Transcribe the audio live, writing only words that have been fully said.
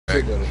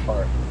should go to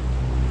park.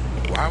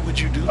 Why would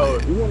you do that? Oh,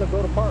 if you want to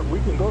go to park, we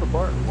can go to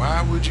park.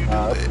 Why would you do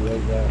that?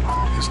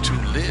 It's too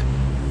lit.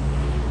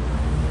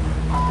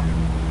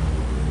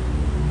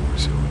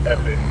 So,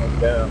 Epic, I'm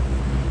down.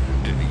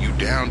 You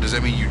down? Does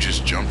that mean you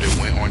just jumped and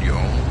went on your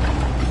own?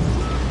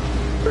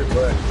 Pretty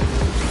much.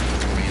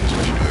 I mean, that's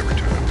what you do every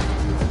time.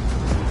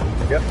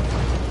 Yep.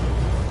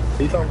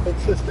 He's on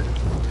consistent.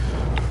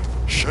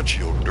 Shut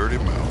your dirty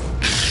mouth.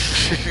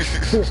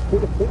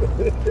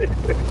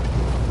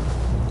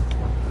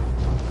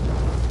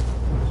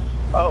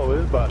 Oh,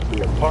 it's about to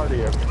be a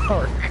party at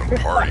park. A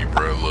party,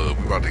 bro. Look,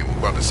 we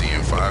about to see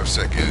in 5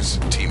 seconds.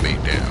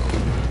 Teammate down.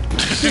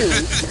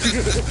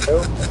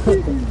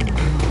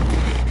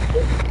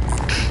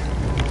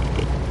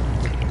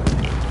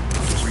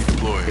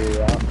 Redeploy.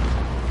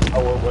 Yeah, I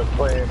went with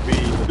plan B.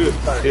 Your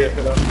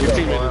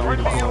teammate is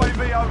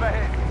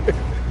redeploying.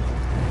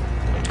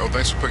 Oh,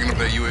 thanks for picking up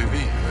that UAV.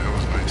 That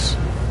was nice.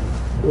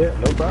 Yeah,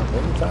 no problem.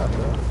 Anytime,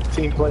 man.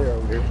 Team player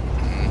over here.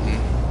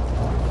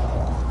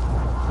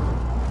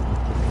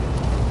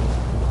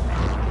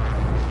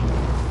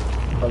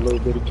 A little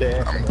bit of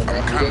cash.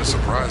 I'm kind of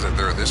surprised that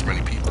there are this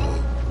many people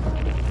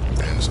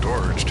in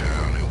Storage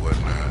Town and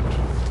whatnot.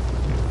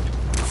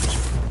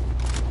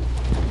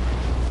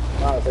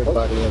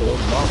 Everybody in a little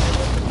moment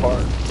at the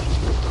park.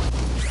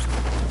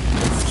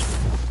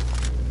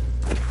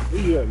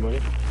 Where you at,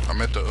 man?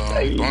 I'm at the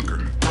bunker.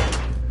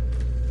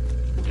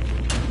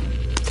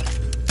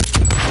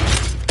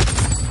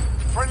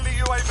 Friendly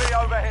UAV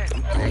overhead.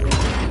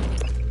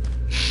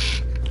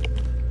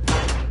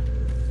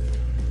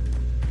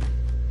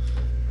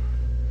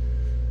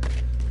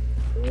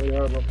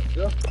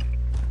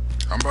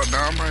 I'm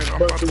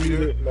about to be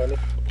there.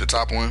 The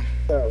top one.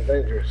 Sounds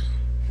dangerous.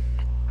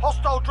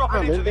 Hostile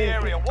dropping into the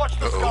area. Watch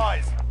the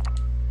skies.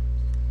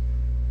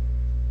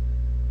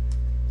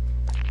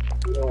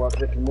 You know what,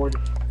 Rick and Morty?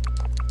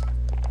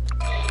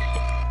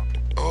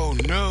 Oh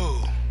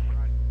no.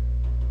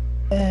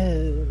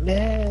 Oh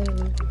no.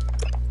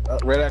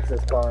 Red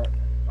access card.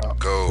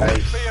 Go. Be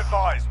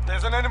advised,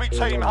 there's an enemy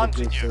team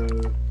hunting you.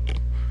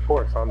 Of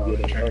course, I'm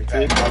getting hunted.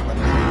 He got me.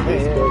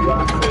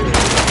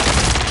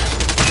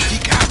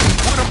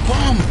 What a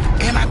bum.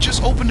 And I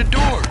just opened the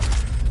door.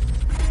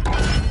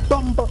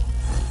 Bumba.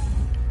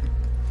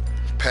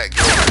 Pat,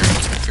 get over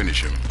here.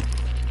 Finish him.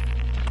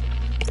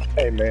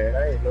 Hey man,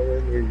 I ain't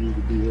nowhere near you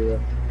to be here.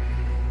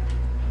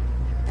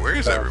 Where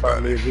is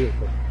everybody?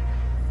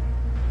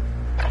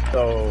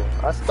 So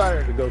I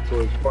started to go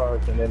towards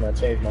park and then I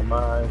changed my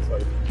mind. So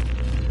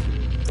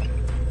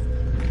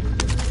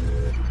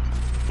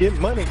get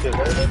money because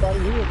everybody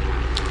here.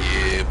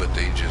 Yeah, but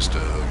they just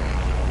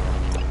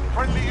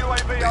Friendly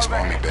UAV they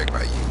spawned me back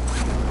by you.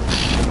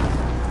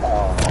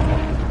 Oh,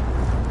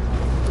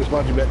 they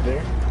spawned you back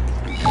there.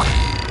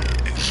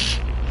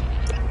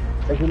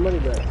 Take your money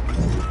back.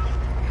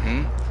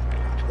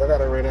 I got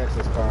a red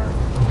access card.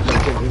 I'm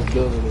gonna take this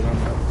building and I'm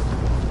out.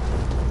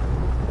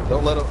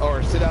 Don't let them,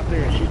 or sit out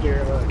there and shoot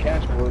their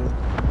cash balloon.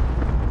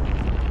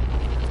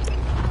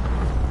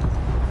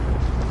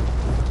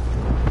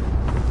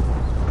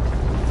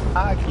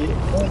 I get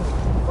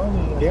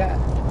money, yeah.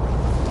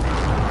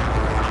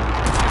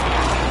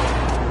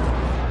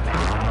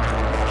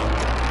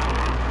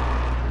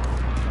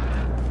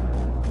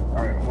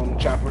 Alright, I'm on the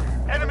chopper.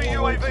 Enemy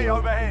UAV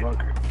overhead.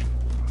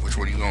 Which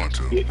one are you going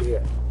to?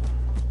 Yeah.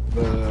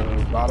 The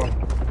bottom.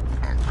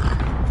 Okay.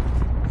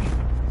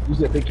 You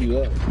said pick you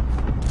up.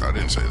 I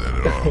didn't say that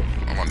at all.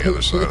 I'm on the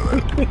other side of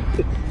that.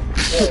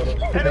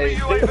 Enemy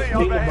UAV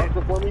overhead.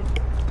 For me?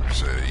 I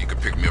said you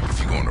could pick me up if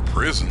you go into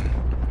prison.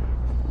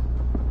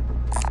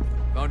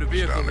 Found a It's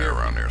vehicle down there,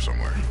 around there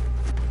somewhere.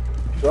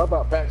 So I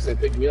about Pack said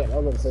pick me up. I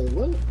was gonna say,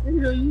 what? Where the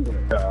hell you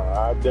going? No,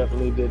 I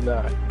definitely did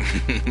not.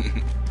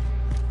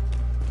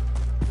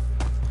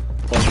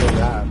 One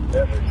thing I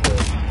never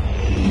said.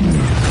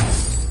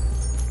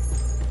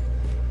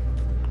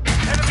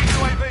 Enemy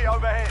UAV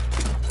overhead.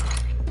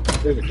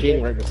 There's a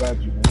king right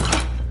beside you, man.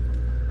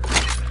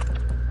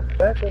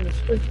 Back on the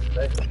streets,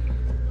 man.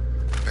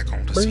 Back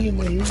on the Bring scene.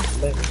 the heat,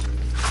 man.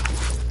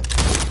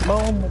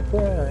 Mama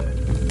cried.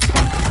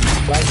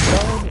 Like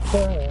mama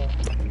cried.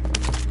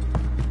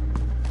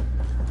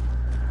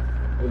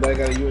 Anybody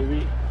got a UAV?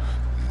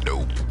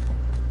 Nope.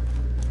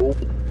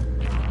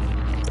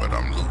 But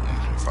I'm looting.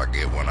 If I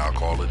get one, I'll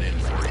call it in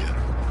for you.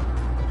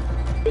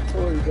 Good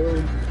for you,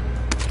 dude.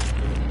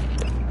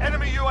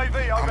 Enemy UAV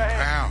I'm overhead.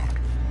 pound.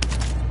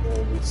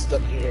 Oh, we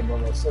stuck here by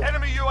myself.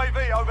 Enemy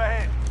UAV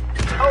overhead.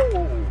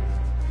 Oh!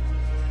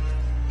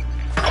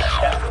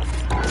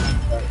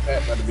 Alright, Pat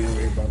about to be over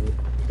here, brother.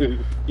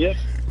 Yep.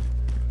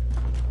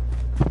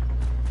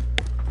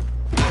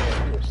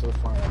 Man, we're so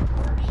far out of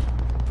course.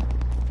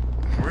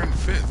 We're in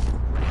 5th.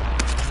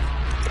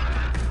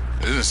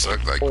 Doesn't it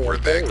suck like we're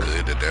that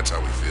good that that's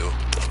how we feel?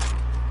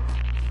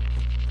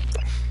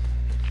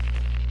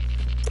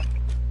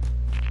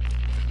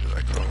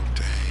 Like, oh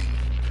dang,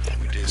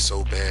 we did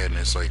so bad and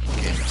it's like we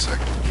came in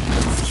second.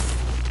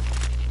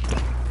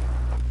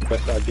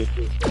 Best I get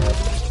this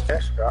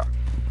cash drop.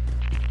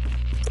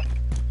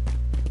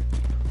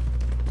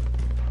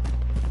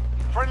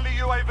 Friendly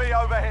UAV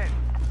overhead.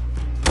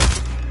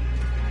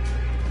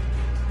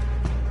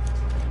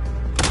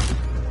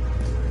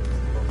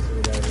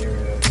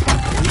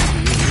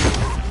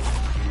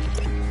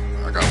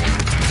 I got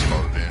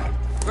one loaded in.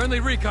 Friendly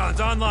recon's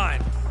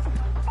online.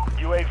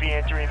 UAV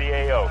entering the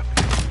AO.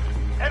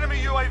 Enemy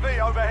UAV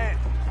overhead.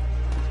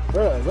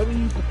 Bruh, let me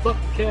use the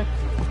fucking cap.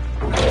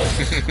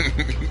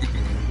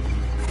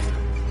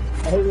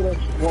 I hate when that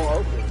shit won't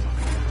open.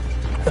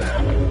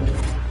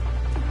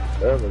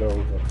 There it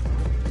over.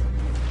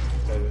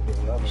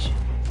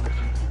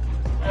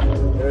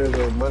 There's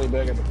the money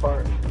back at the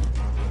park.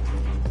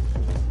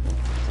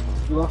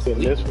 You lost in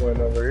this one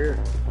over here.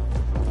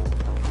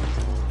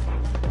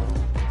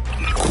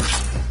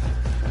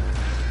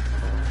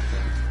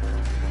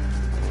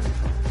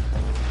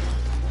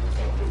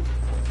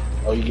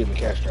 Oh, you getting the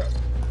cash drop.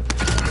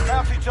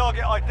 Bounty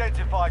target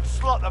identified.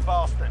 Slot the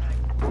bastard.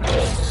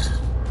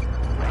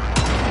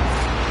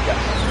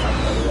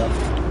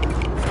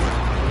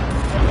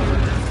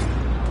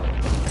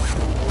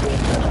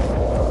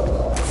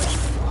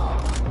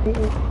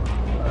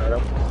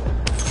 Alright.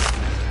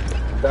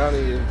 Bounty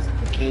is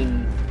the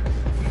king.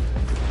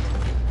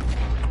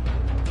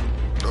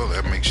 Oh,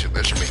 that should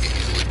make it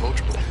easily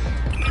poachable.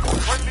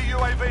 Friendly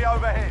UAV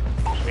overhead.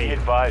 Be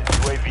advised,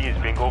 UAV is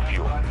bingo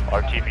fuel.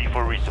 RTB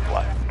for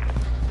resupply.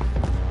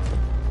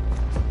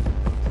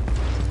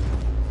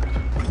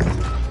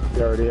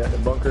 You already at the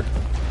bunker?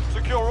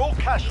 Secure all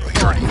cash. Oh, he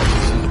already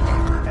is in the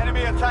bunker.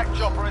 Enemy attack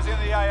chopper is in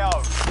the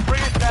AO.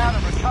 Bring it down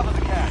and recover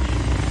the cash.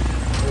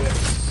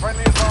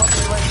 Friendly advanced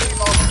UAV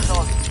marking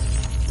target.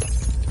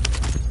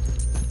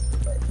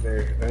 Right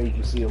there. Now you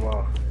can see them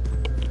all.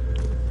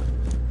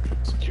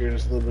 Secure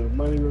this little bit of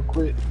money real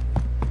quick.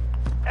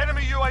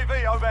 Enemy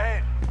UAV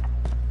overhead.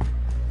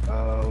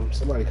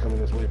 Somebody coming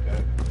this way,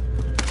 Pat.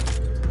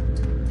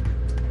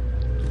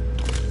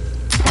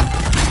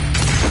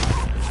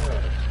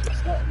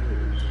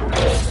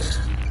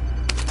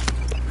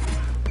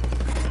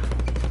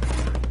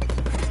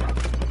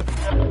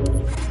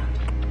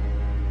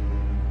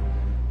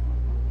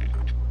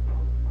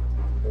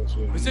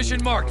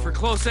 Position marked for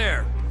close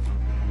air.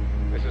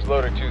 This is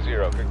Loader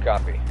 2-0. Good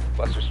copy.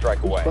 Cluster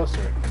strike away.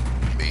 Cluster?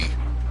 Me.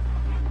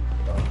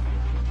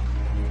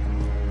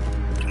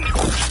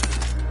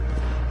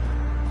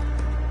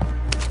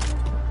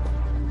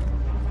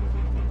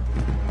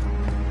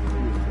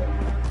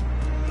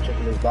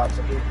 Checking this box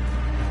up here.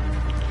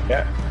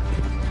 Yeah.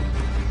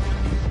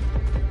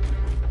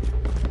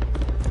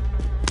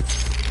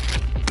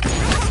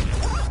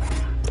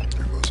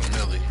 There goes a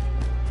Millie.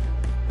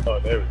 Oh,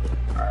 there we go.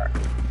 Alright.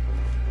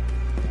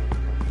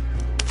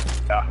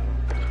 Yeah.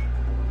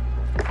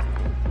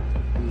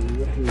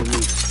 What do you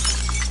need?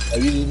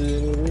 Have you needed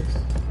any of this?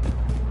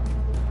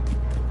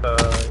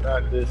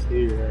 Not this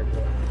here, right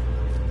now.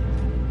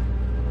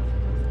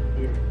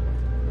 Here.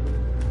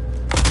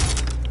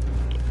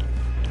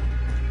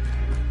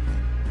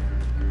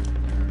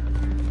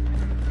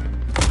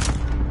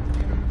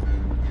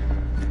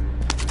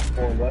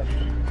 One left.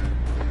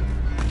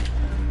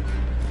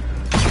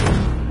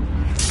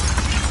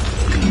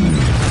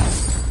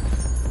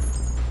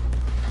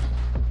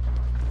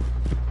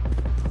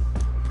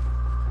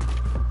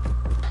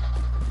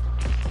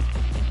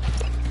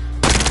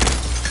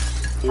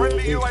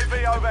 Friendly UAV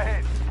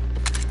overhead.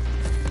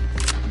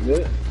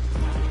 Good.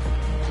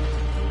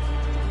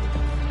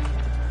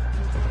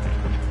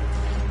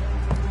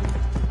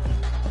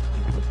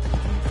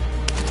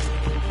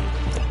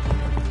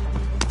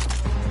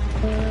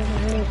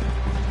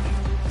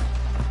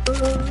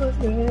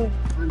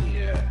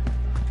 Yeah.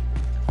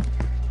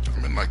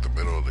 I'm in like the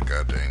middle of the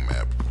goddamn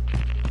map.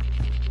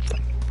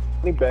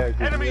 Any bags?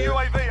 Enemy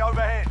UAV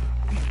overhead.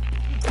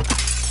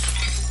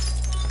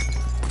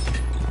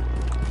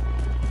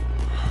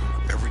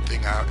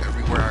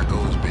 Everywhere I go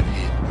has been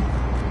hit.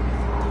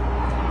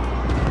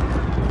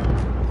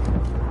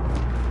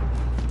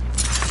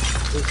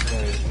 This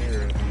one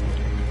here.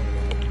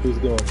 Who's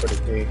going for the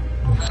king?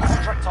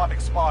 Contract time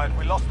expired.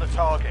 We lost the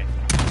target.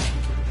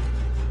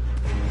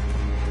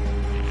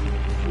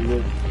 We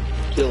would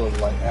kill him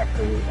like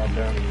after our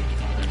bounty.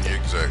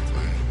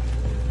 Exactly.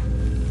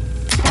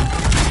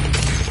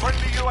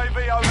 Friendly UAV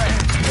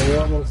overhead. What you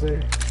almost say?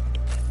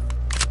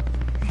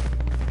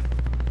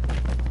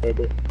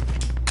 Maybe.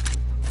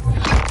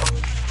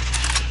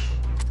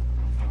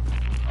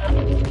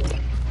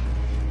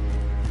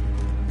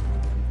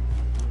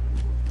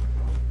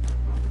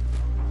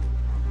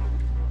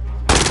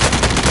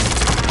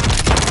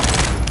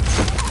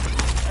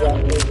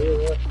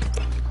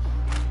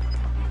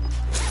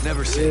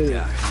 Never say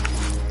die.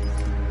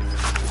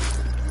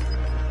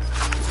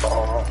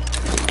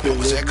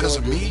 Was that because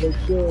of me?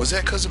 Was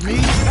that because of me?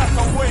 That's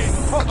a win.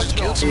 I Proper just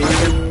job. killed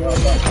somebody.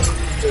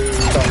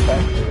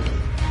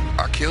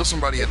 I killed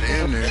somebody at the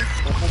end there.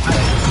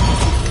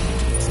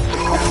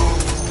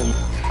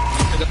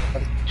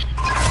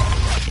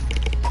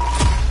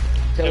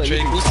 Tell it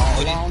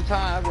a long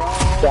time, bro.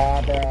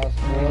 Job ass,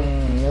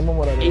 man. Remember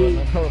what I did?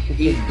 I don't know if it's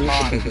big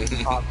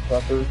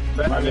cocksuckers.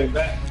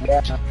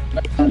 Yeah.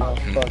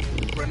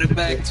 Run it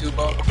back,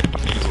 Tubo.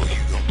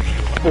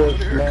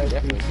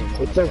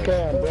 It's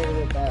okay, I'm bringing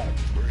it back.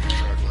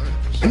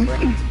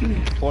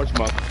 Porch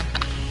smoke.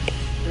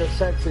 You're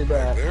sexy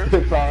back.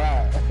 It's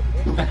alright.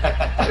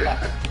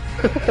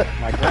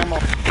 My grandma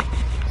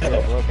had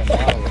a broken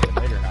bottle with a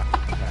nigger now.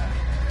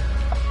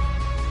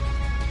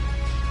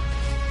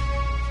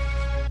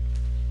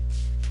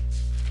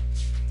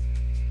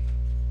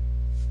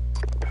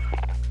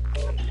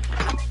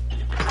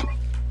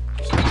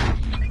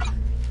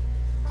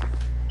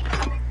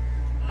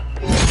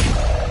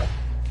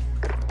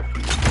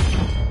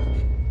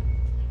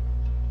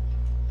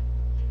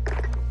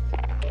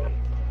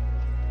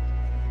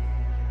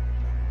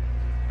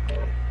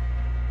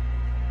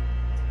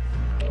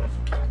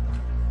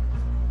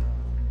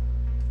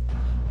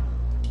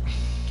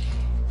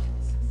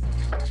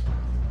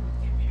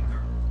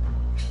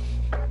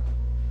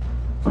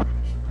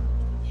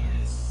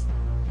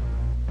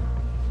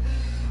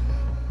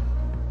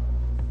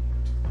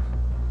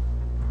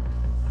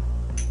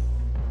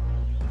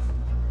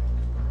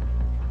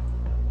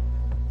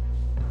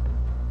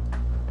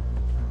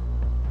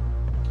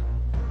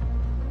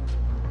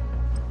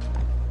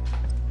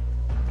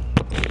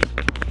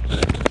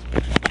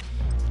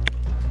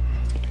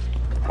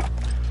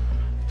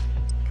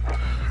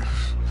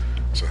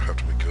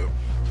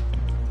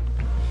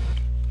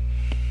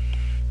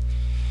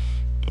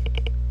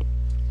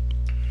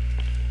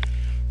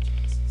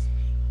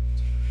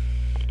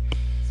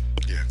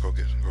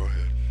 Go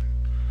ahead.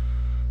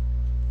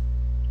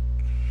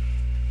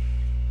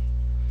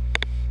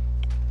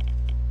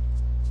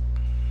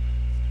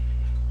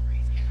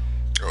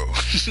 Oh.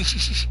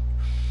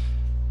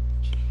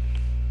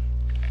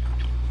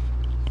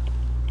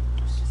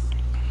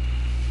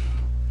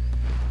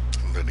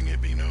 Letting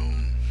it be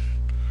known.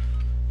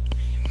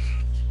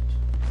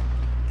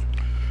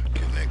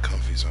 Getting that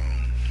comfy zone.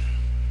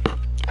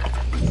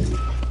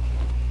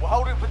 We're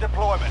holding for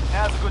deployment.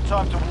 Now's a good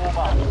time to warm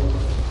up.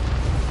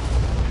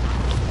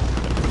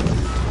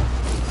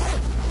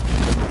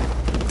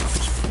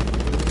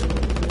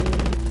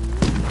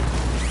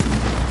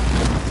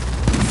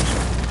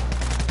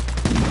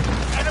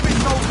 Enemy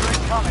soldier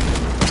incoming.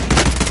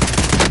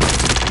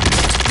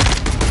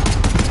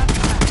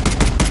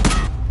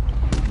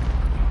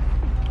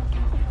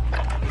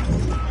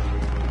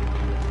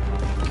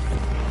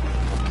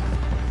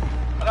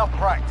 Enough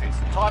practice.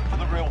 Time for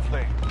the real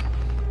thing.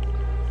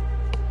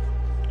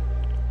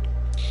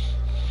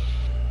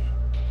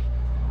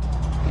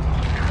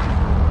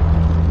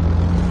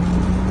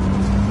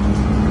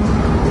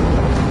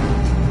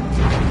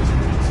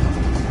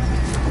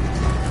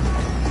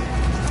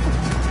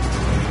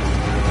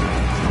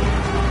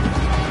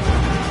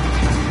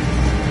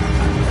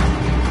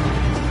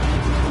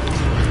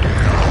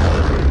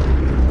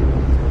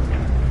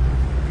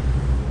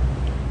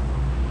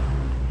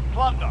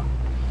 Plunder.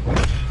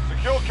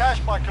 Secure cash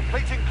by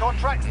completing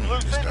contracts,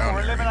 looting,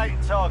 or eliminating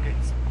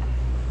targets.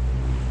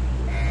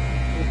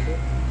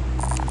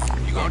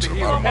 You going to the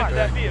bottom of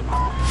that vehicle.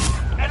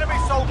 Enemy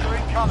soldier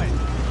incoming.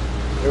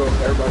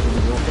 Everybody can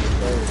go for the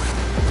third.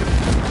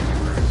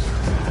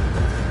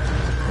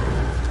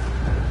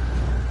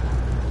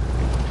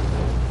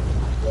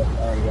 I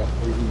already got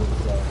 3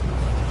 units left.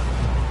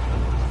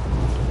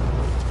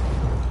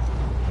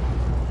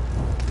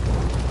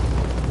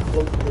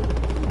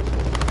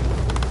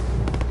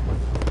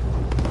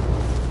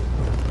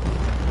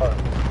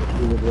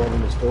 We would run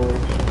in the storage.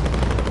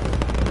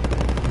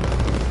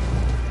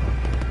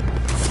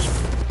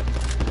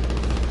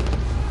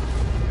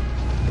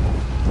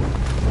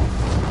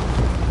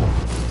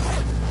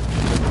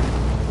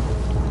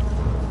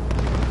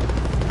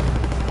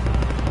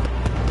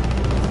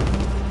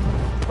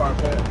 Far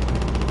past.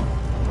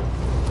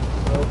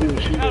 Don't do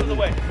the shoot. Out of the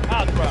way.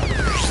 Outcross.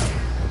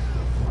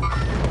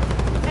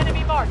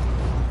 Enemy marked.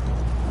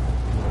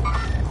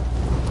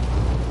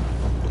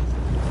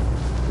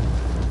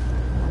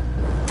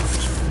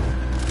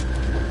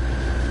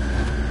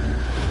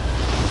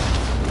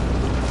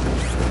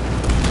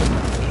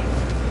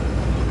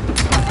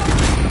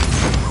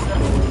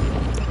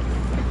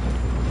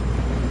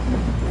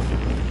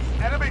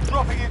 Enemy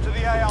dropping into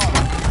the AR.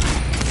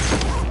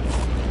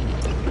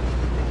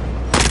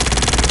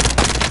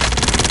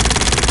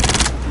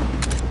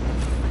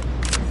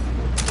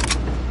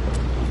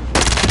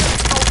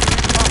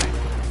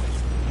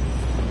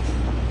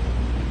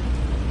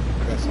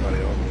 I got somebody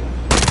on me.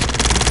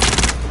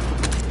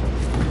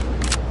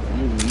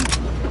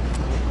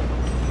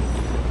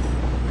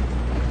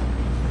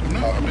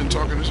 No, I've been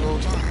talking this whole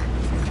time.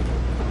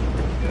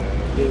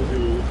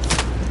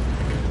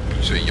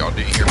 You say y'all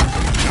didn't hear me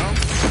from the jump?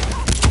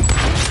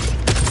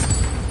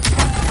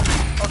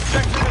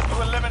 Objective is to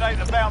eliminate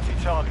the bounty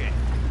target.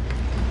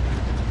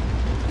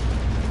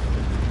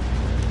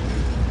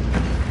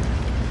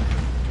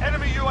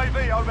 Enemy UAV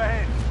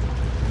overhead.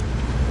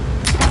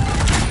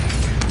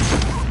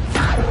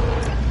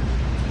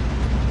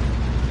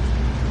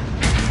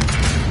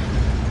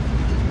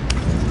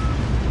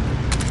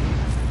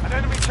 An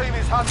enemy team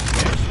is hunting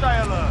you. Stay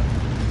alert.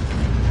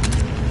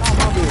 How am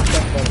I being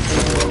stuck by the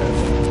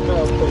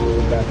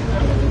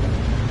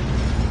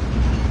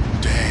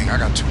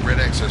got 2 red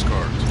access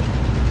cards.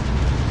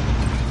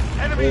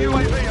 Enemy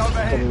UAV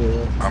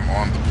overhead. I'm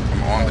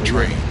on the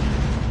train.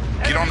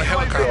 Get on the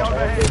helicopter.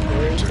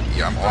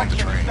 Yeah, I'm on the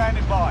train.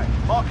 Standing by.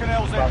 Mark and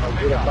L's in for Get up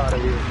pickup. out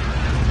of here.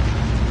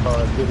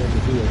 Get in the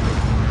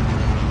vehicle.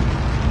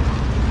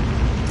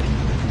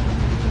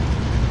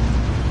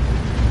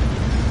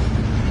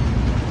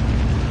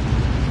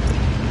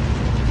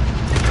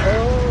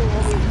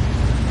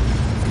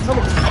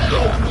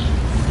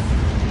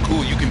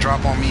 Cool, you can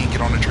drop on me and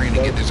get on the train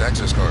and get this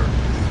access card.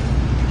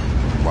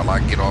 While I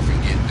get off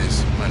and get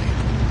this money.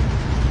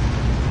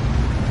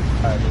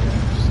 Alright, man.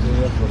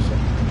 Stay up for a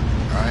second.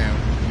 I am.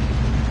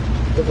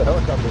 There's a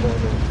helicopter over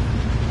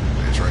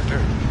there. It's right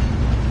there.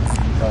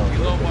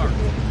 Below mark.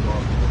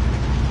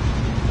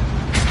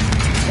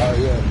 Oh,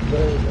 yeah.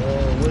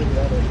 Where's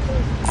that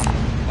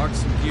at? Mark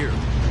some gear.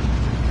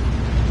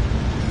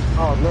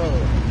 Oh,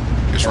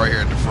 no. It's right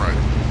here at the front.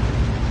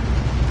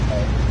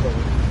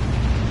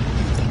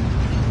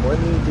 One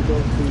needs to go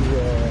to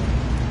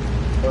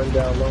one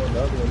down low and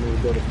the other one needs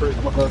to go to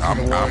prison.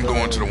 I'm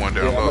going to the one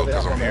down low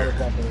because I'm here.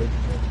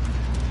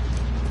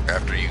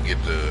 After you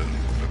get the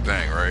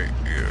thing, right?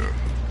 Yeah.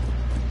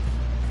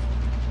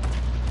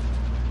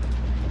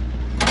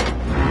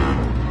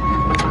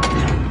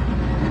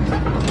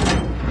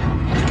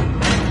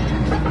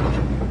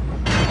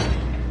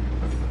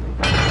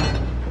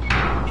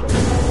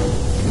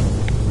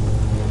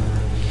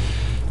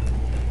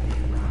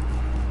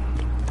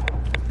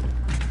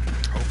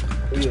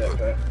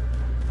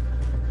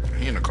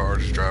 He in the car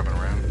just driving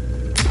around.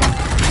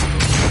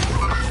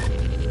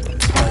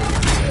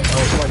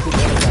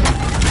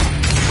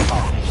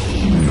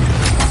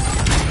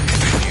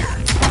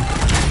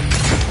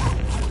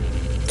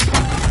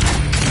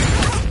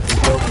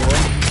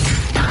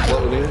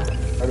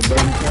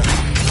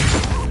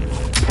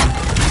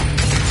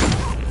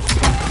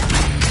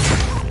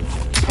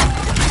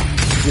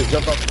 Just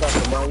jump off the top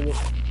of the monument.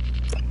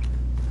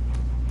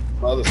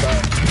 The other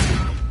side.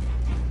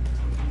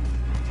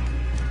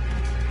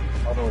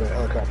 I don't know where the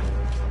helicopter is.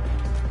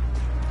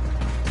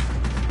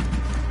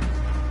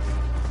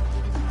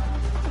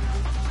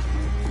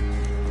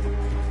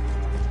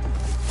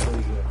 There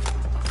you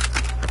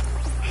go.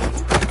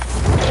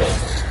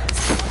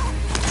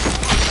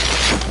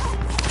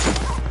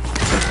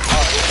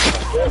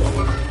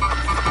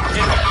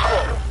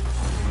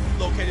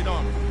 Located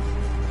on.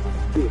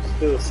 He was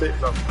still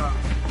sitting up top.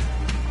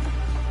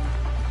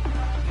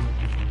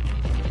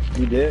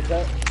 You did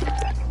that?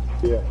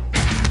 Yeah.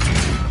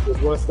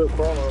 There's one still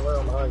crawling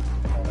around behind you.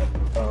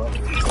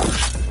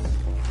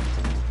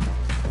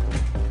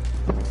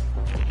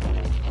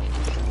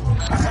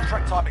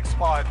 Contract time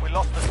expired. We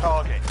lost the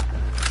target.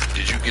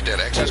 Did you get that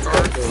access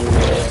card?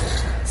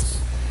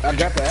 I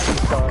got the access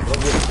card.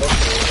 Let's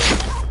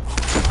get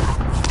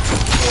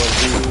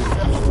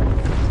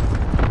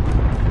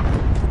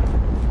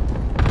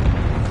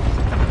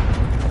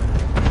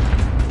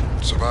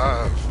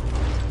Survive.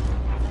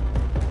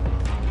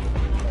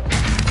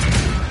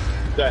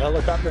 that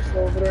helicopter still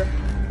over there?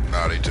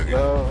 Nah, they took it.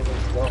 No,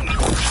 it's not.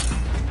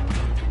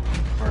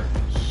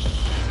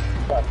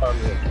 I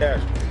found me a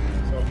cash.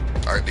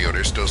 Alright, Theo,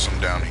 there's still some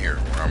down here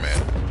where I'm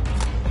at.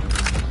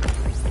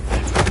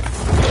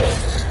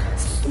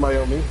 Somebody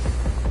on me?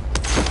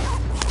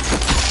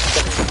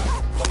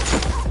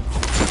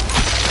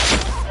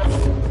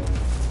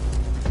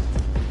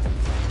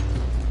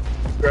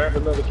 Grab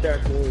another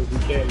cash if you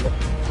can. Yeah,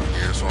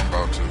 that's what I'm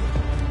about to.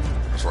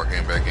 That's why I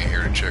came back in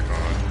here to check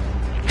on.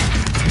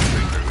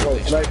 Oh,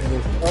 sniping me.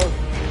 Oh.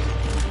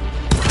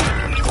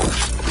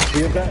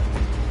 You hit that?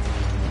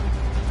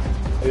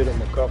 I hit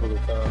him a couple of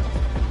times.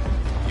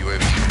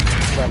 UAV.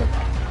 Trying to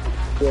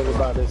whoever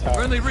by this house.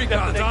 Friendly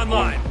recon's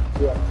online.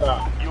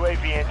 Yeah,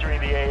 UAV entering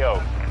the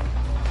AO.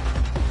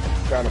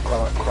 trying to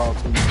crawl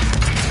to me.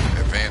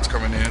 Advance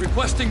coming in.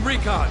 Requesting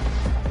recon.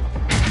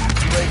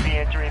 UAV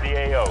entering the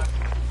AO.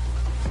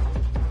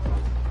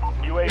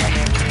 UAV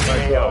entering the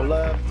To our AO.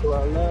 left, to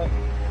our left.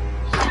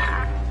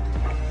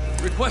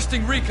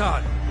 Requesting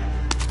recon.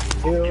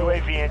 Hill.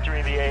 UAV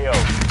entering the AO.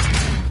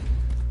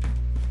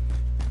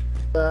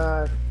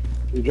 Side.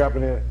 You're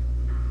dropping in.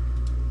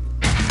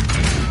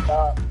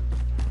 Top.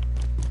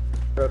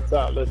 Up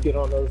top. Let's get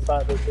on the other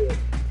side of this hill.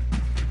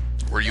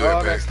 Where you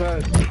at, that's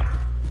Beck? nice.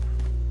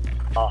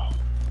 Oh.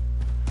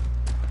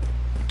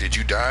 Did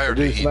you die or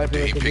Did did he he snipe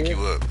us pick again? you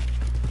up?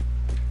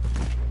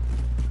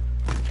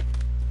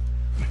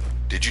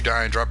 Did you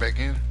die and drop back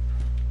in?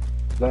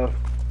 No.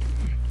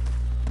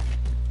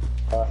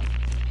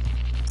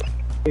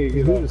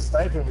 He was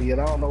sniping me and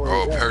I don't know where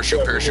Oh, he's at.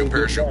 parachute, parachute,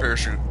 parachute,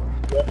 parachute.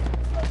 Yep.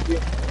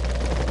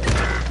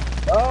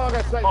 Oh, I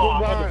got sniped from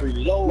behind.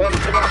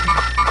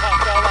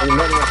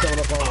 Another one coming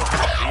up on us.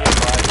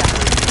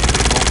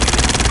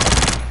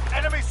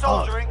 Enemy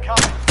soldier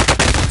incoming.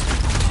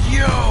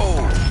 Yo!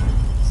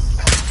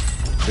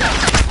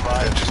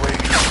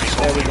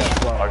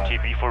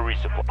 RTB for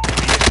resupply.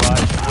 Be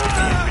advised, UAV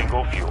is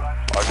bingo fuel.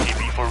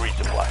 RTB for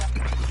resupply.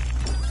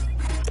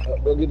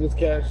 Go get this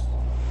cash.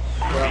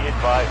 Be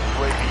advised,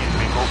 UAV is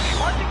bingo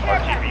fuel.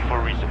 RTB for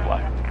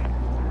resupply.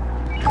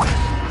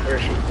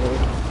 parachute.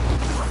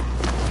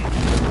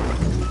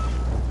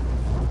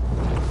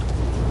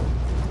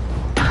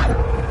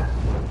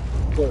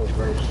 Go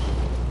first.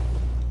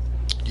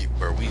 Yeah,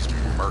 bro, we's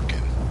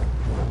murking.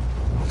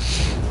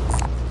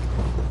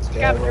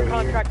 Scavenger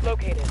contract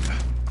located.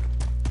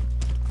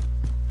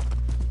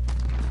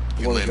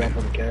 You want to jump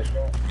on the cash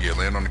drop? Yeah,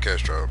 land on the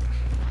cash drop.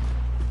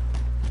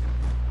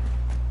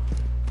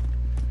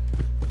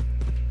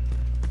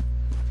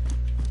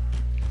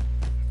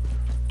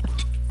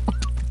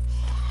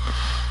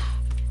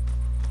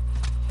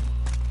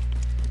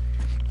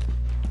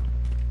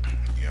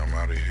 Yeah, I'm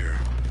out of here.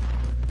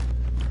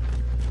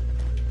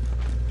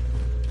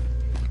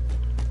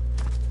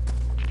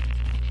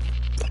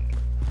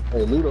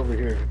 Hey, loot over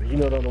here. You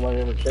know that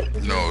nobody ever checked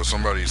this. No,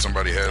 somebody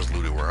has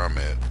looted where I'm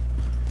at.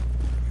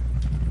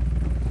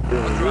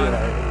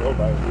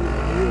 Nobody.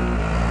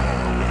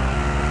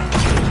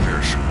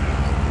 Parachute.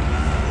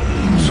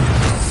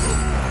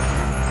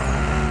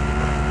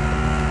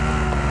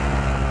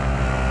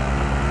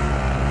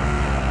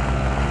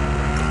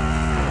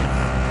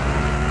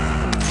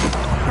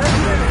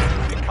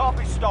 It can't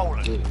be stolen.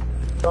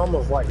 It's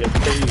almost like a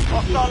cage.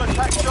 Hostile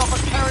attack chopper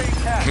carrying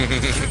cash.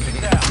 Shoot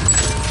it down.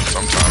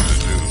 Sometimes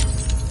it do.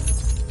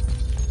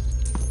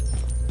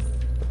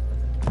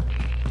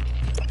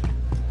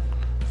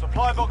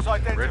 Supply box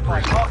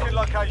identified. Marking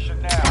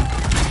location now.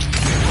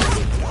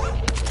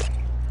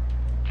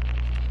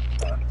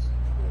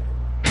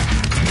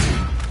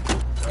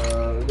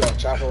 We got a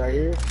chopper right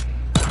here.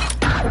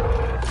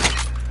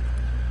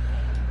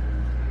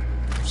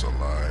 It's a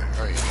lie. I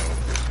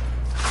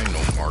ain't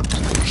no marks.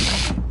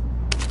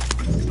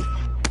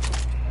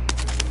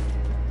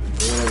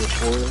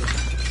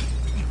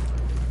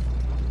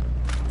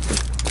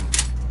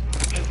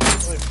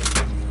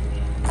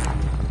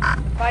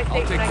 Buy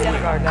station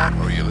identified.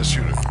 Oh yeah, let's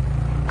shoot it.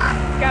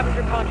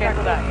 Scavenger contract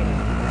located.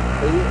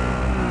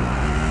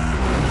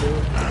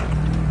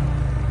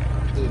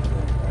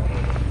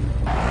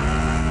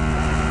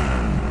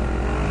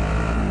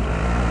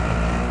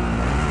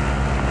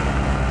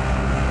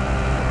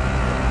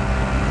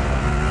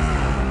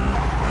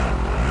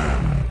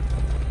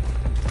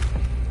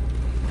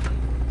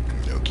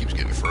 Yo, it keeps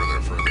getting further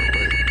and further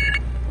away.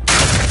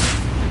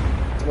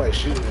 Somebody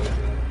shooting at it.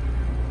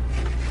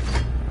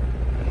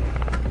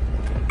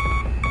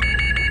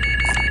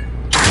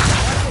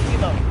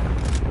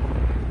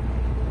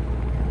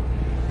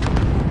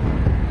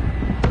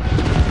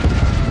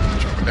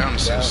 Jumping down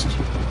assist.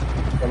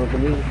 Coming for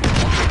me.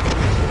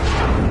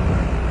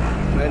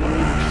 90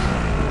 meters.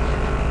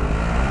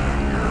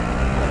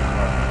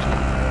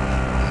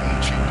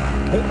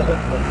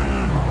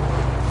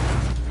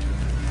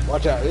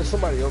 Watch out, there's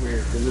somebody over here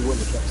because it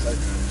wasn't a truck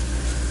cycle.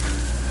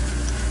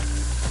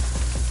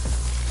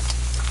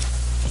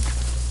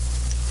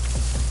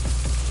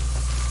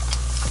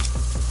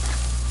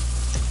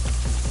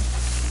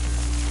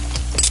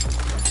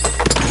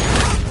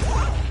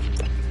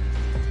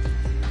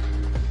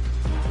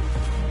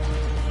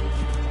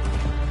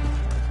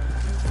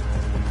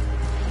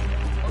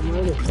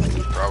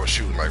 Bro, I was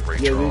shooting like Ray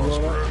Yeah, Charles,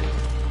 bro.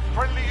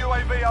 Friendly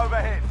UAV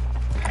overhead.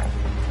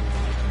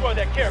 Boy,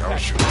 that care I was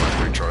package. shooting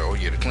like Ray Charles. Oh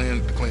yeah, the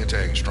clan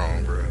tag is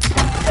strong, bro.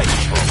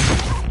 Strong.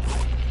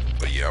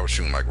 But yeah, I was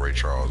shooting like Ray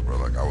Charles, bro.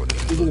 Like I would.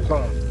 Who's in the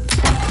car?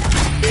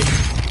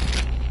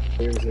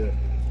 Here's it.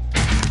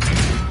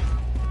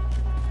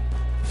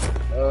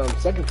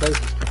 Second place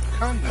is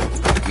kind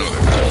of. No,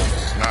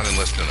 not in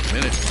less than a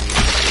minute.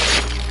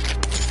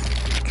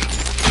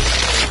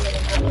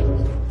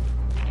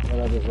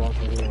 and I just walked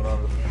in here and all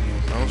this. You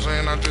know what I'm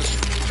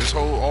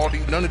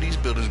saying? None of these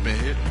buildings been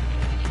hit.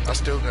 I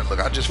still got, look,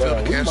 I just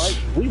filled the gas.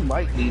 We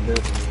might need this.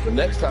 The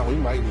next time we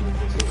might need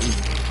this.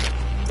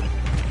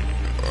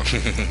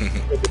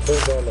 It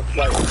depends on the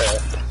flight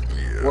path.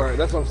 Yeah. Right,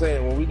 that's what I'm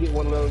saying. When we get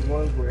one of those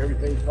ones where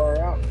everything's far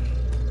out,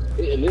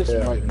 and this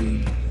might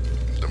be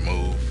The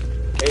move.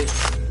 eight.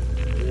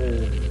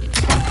 Yeah.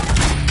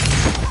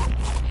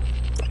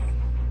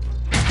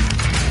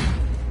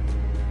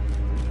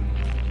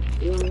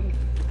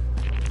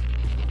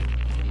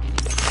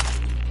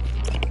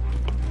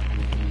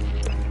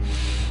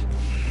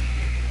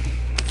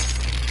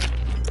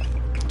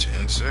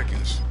 10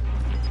 seconds.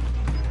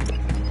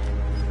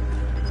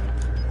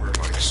 We're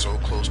like so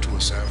close to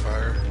a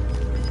sapphire.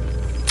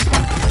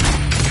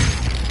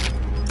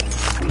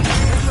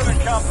 Mission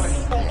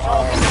accomplished. Full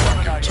target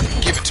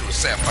eliminated. Give it to a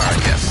sapphire,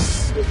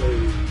 yes.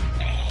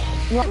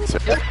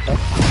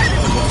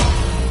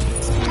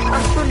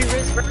 I'm fully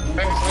risk first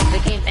when the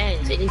game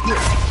ends. It is here.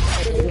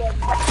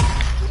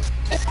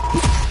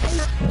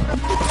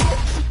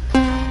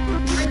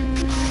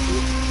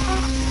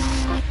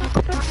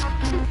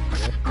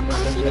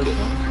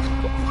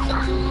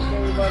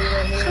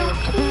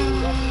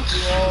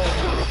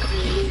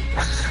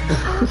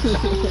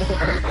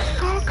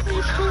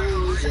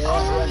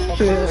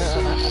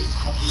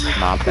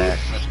 My back.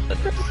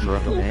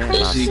 Broken hand,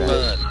 my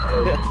back.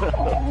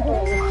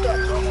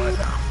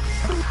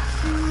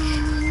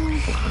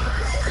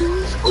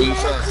 What you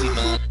trying to see,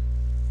 man?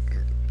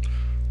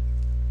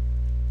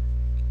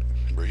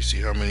 Bro, You see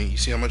how many? You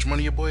see how much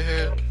money your boy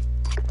had?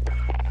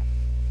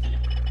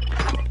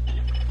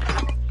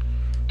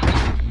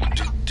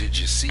 Did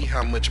you see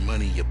how much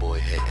money your boy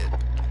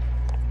had?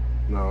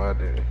 No, I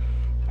didn't.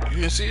 You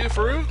didn't see it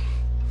for real?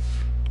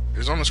 It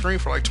was on the screen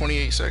for like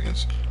 28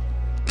 seconds.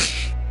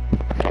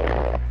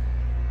 I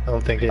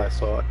don't think I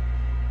saw it.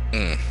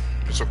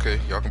 It's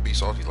okay. Y'all can be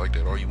salty like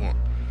that all you want.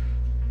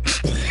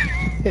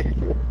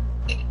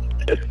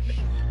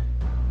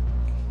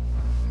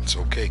 It's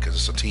okay, because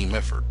it's a team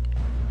effort.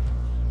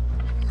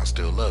 I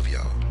still love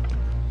y'all.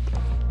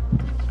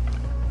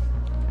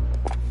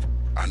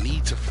 I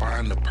need to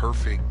find the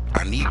perfect...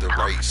 I need the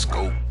right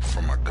scope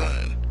for my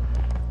gun.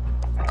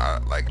 I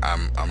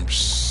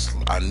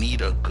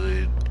need a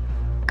good...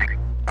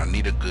 I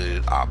need a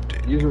good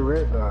optic. Use a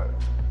red dot.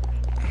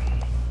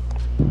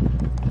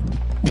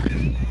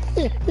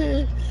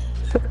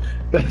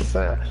 That's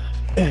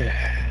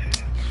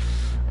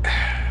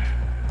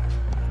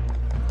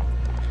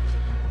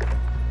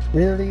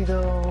really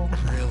though.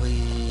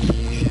 Really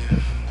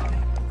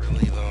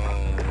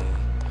though.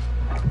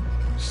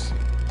 Let's see.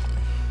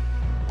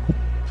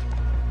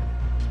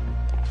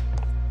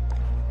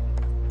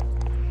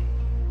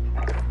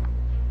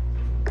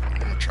 I'm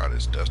gonna try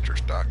this duster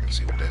stock and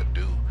see what that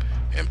do,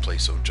 and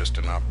place of just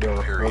an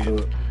optic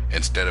period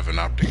instead of an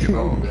optic at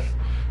all.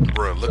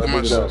 Bruh, look at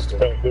my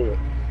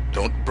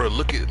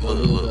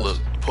look.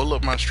 Pull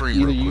up my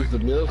stream real quick. Use the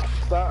mill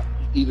stop.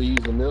 Either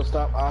use a mill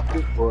stop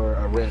optic or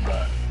a red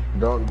dot.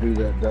 Don't do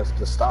that. That's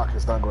the stock.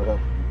 It's not going to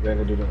help you. They're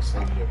going to do that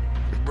same thing.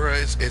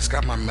 Bruh, it's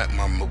got my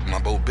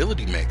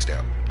mobility maxed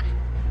out.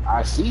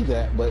 I see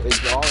that, but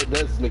all it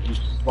does is make you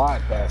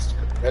slide faster.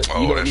 That's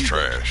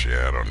trash.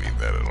 Yeah, I don't need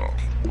that at all.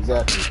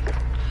 Exactly.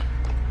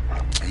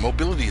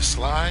 Mobility is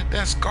slide?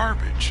 That's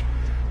garbage.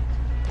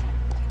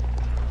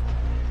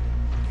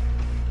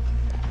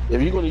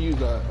 If you're going to use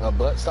a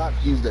butt stock,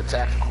 use the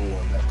tactical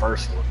one, that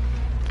first one.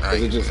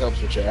 Because it just helps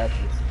with your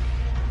actions.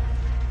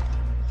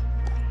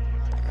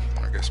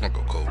 I guess I'm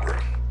going to go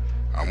Cobra.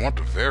 I want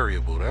the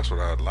variable. That's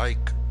what I'd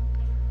like.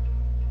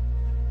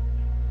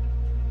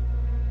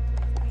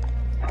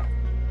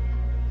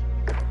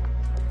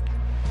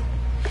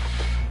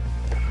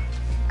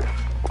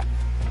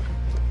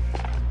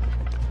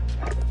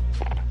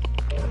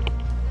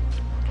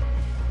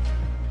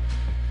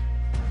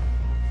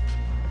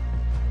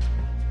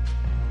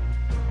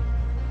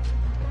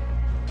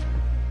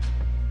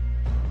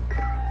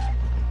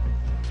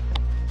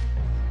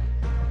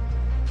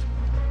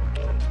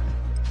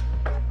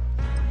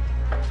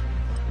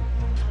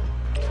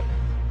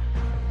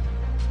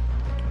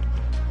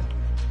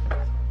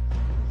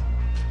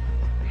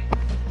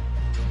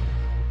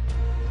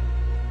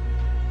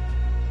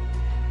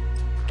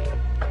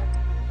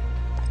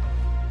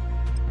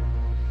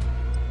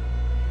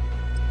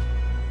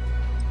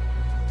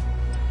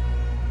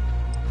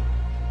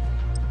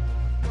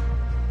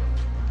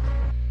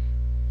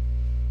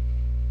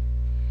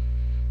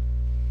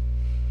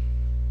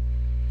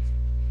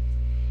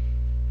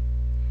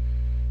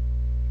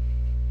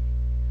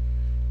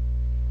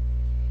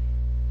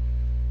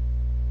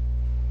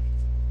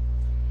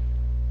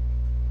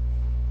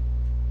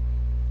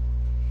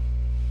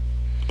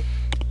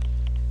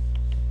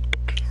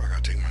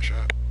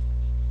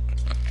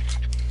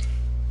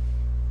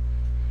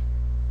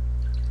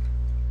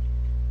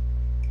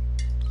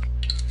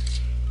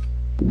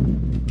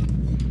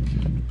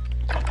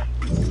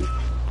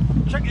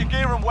 Check your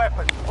gear and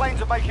weapons.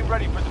 Planes are making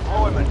ready for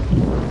deployment.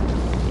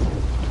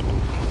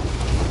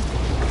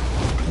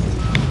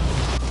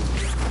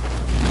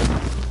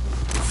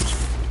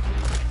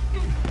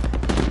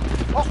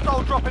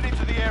 Hostile dropping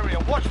into the area.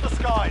 Watch the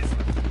skies.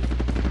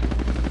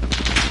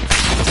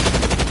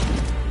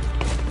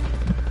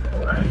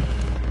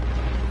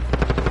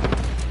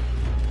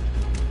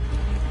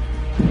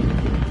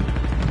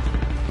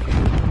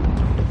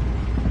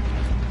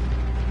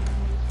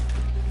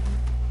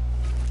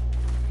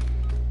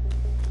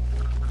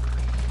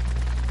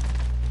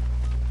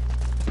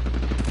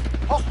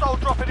 Hostile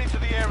dropping into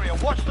the area.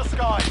 Watch the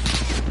skies.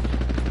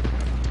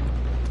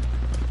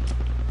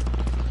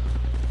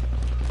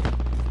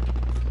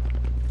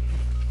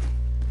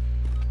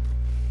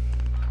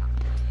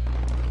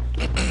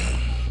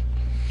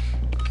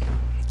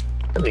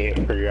 I need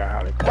to figure out how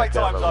to cut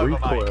down Playtime's the over,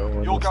 recoil.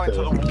 mate. You're going to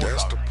the war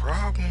That's the zone.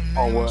 problem, man.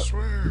 On what? I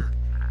swear.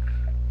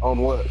 On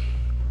what?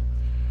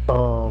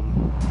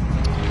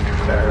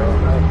 Barrel.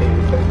 I think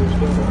you take this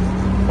one.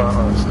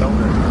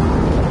 Stoner.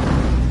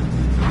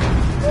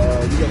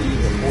 You gotta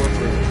use a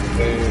fortress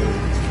and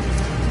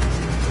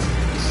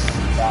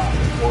stop,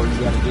 or you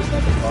gotta get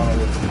like a bottle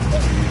with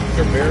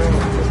your barrel,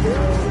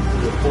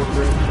 your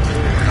fortress.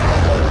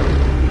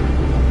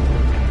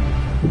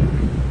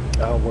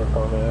 I'll work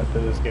on that after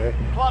this game.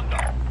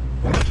 Plunder.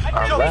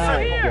 All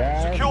right,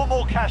 guys. Secure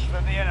more cash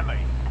than the enemy.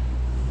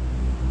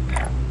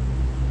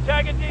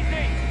 Tagging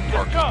DC.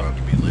 Park is about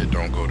to be lit.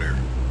 Don't go there.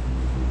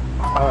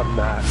 I'm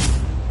not.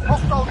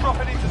 Hostile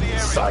dropping into the area.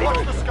 Sight.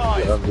 Watch the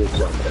skies. I'm just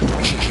jumping.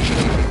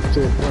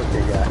 Just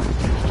working, guys.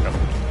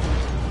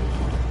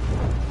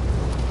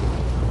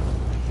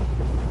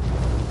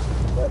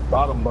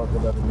 bottom bunker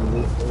that we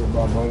lit. They were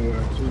about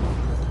bunker too.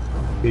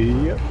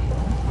 Yep.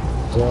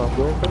 So I'm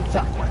going for the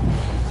top one.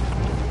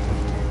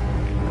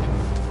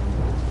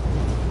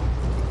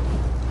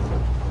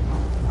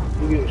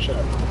 You get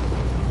shot.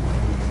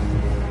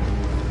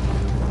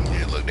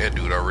 Yeah, look, that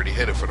dude already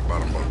headed for the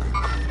bottom bunker.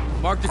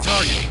 Mark the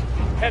target.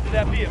 Head to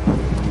that vehicle.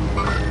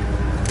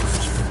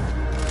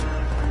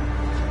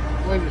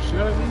 Wait, you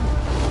shot at me?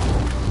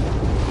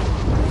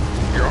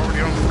 You're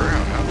already on the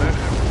ground. How'd that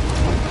happen?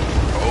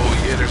 Oh,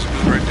 yeah, there's a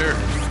dude right there.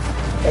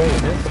 Hey,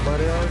 there's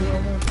somebody already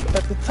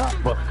at the top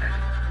bunker.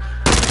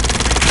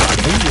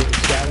 He getting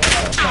shot at.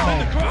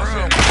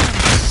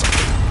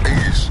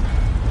 Jeez.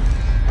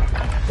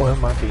 Well,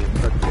 my team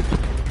perfect.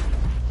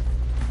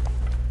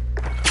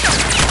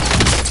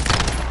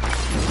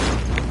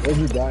 Where'd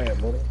you die at,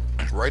 brother?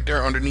 Right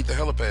there underneath the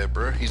helipad,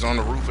 bro. He's on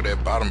the roof of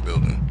that bottom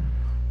building.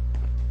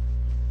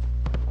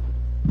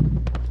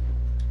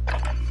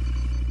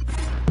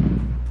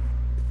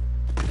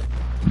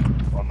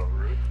 On the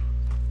roof?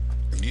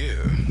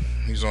 Yeah,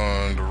 he's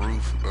on the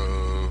roof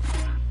of...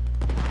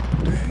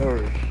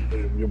 No,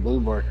 your blue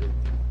marker.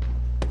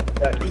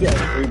 You got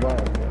 3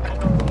 bombs.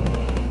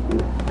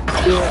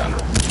 Yeah.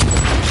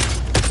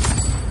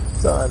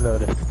 So I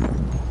noticed.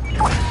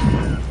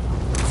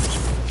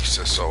 He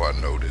said, so I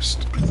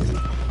noticed.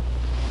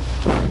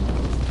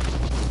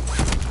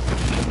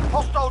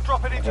 Hostile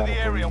dropping into the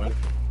area.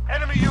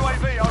 Enemy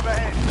UAV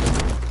overhead.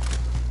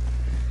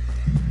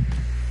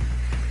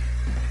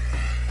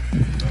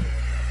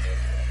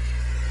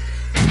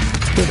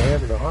 Been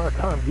having a hard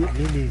time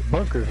getting in these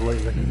bunkers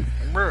lately.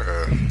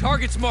 Bruh.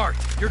 Target's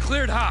marked. You're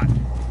cleared hot.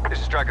 This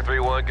is Striker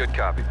 3-1. Good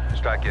copy.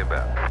 Strike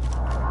inbound.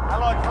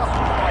 Allied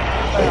cluster strike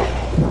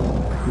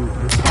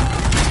inbound.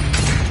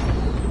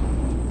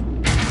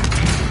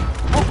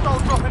 Hostile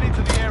dropping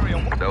into the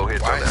area. No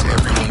hits Why on is that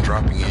level. everyone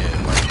dropping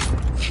in? Like,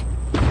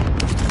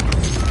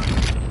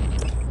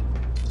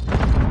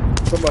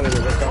 Somebody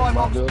that Supply come my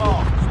box building.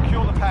 marked.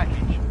 Secure the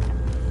package.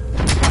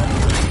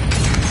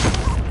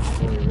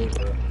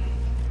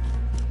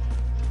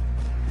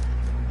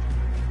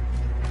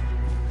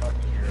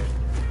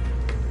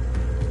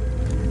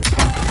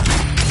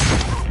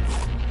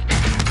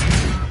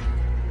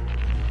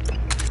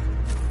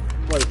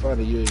 Somebody find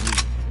a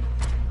UAV.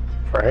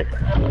 Right.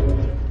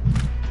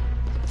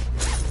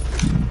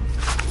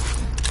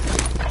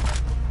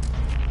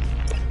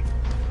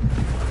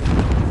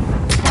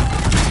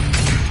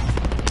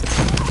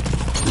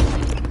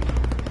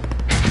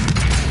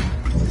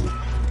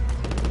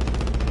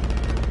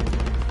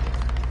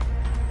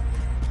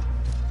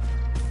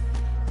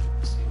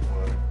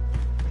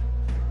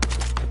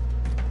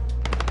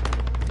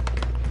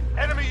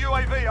 Enemy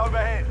UAV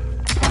overhead.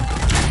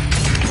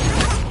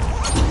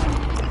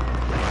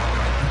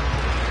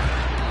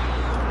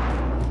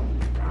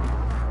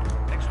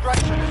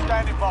 Extraction is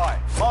standing by.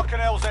 Mark an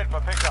LZ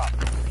for pickup.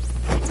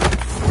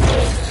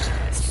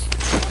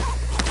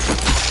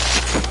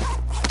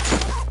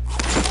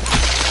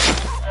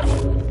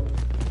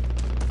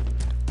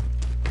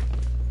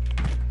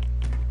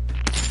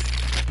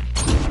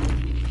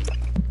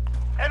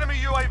 Enemy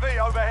UAV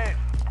overhead.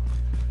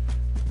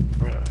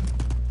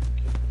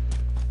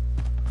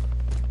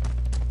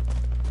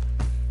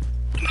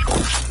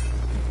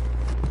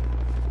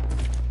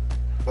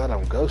 But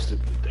I'm ghosted,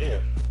 but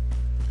damn.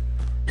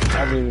 I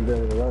haven't even been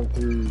able to run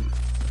through.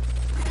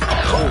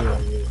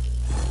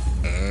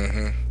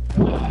 mm-hmm.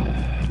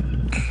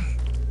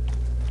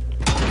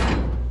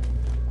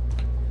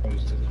 I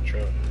just took the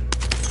truck.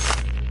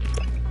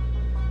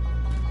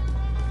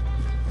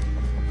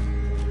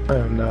 I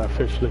am not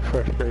officially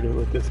frustrated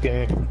with this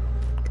game.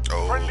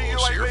 Oh, Friendly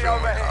so you're UAV feeling like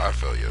overhead. how I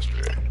felt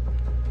yesterday.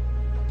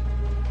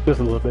 Just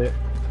a little bit.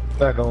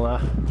 Not gonna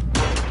lie.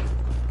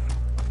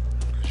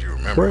 Because you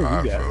remember Where how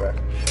I you got, felt. right?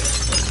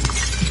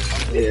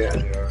 Yeah.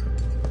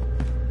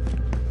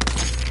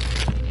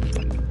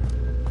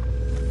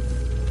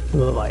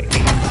 Look like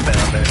ants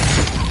down there.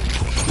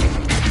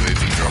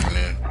 UAV dropping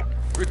in.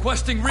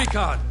 Requesting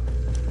recon.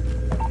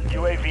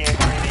 UAV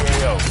entering the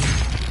AO.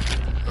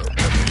 Oh,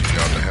 that means you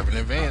got to have an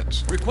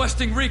advance.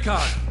 Requesting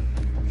recon.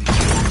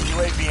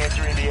 UAV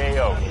entering the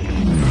AO.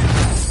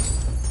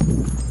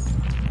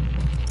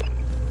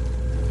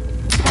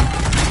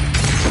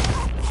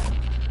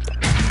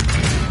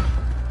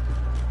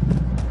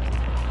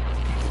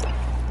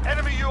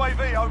 Enemy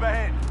UAV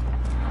overhead.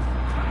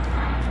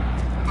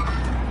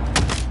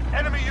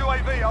 Enemy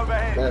UAV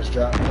overhead. Nice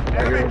drop.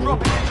 Right here Enemy on me.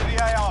 dropping into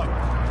the AO.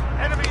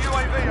 Enemy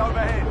UAV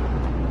overhead.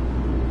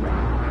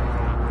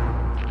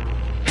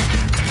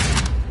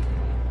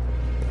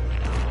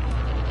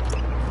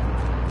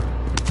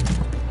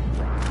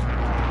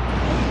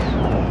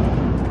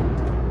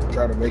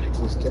 Trying to make it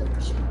to this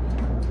campus.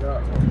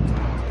 Yeah.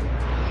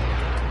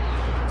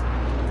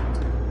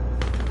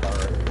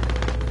 Alright.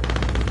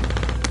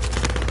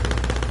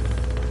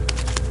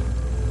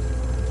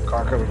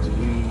 Car coming to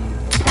you.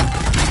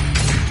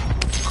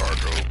 Car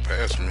drove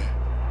past me.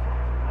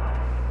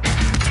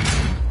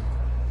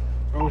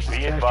 Oh, it's Be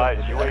the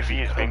advised, campus.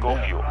 UAV is bingo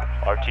fuel.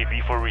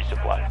 RTB for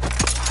resupply.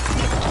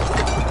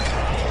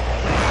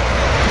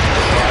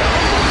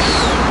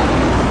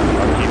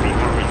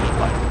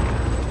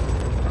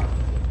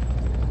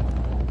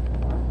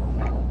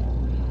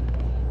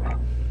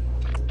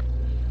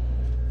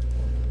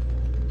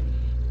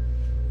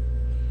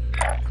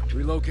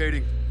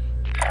 Relocating.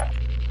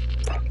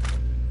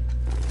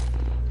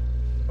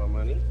 My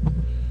money.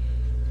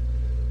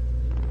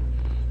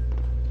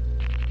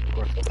 Of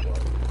course,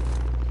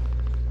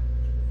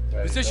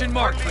 Position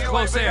marked for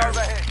close air.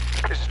 Overhead.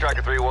 This is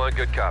Striker 3-1,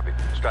 good copy.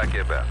 Strike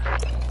inbound.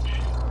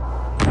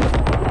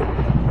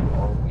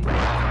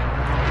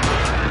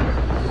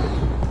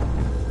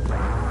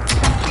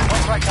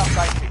 Contract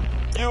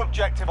updated. New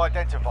objective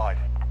identified.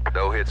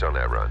 No hits on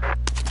that run.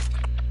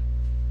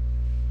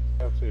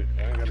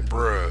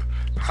 Bruh,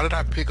 how did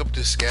I pick up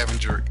this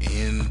scavenger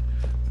in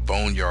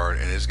Boneyard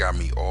and it's got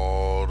me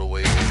all the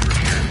way over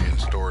here in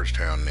Storage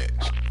Town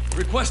next?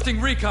 Requesting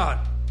recon.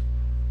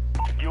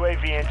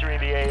 UAV entering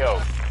the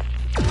AO.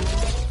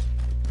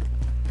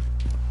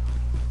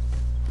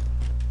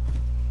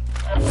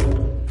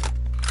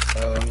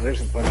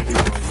 There's a bunch of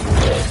people on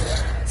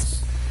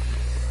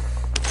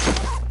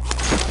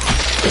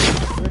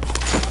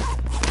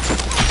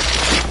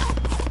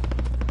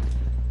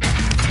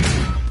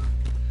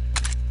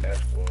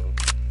That's one.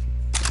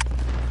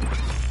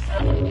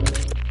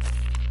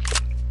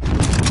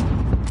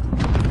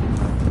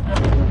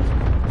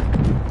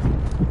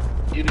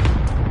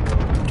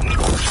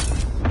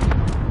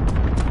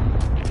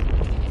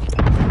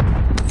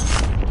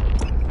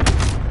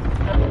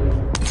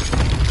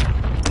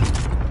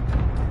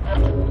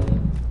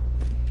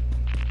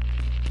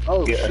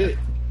 Oh shit,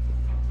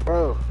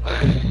 bro.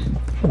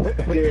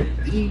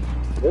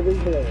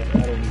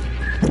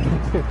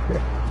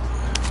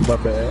 My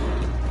bad.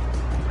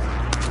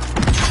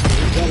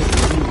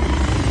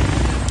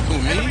 Who,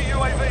 Enemy me?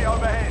 UAV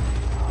overhead.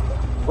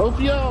 Both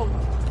of y'all,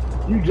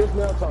 you just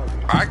now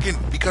talking. I can,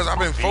 because I've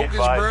been Be focused,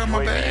 advised, bruh,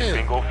 my UAV is bad.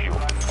 bingo fuel.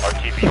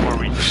 RTB for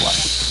resupply.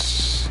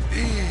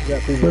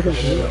 Look at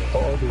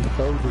all these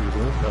soldiers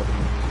in front of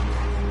me.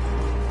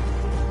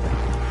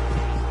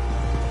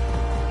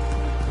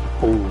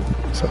 Ooh,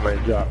 somebody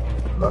dropped.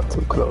 Not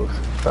too close.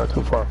 Not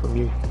too far from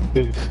you.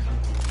 Dude.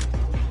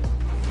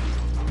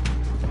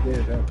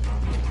 Yeah, that.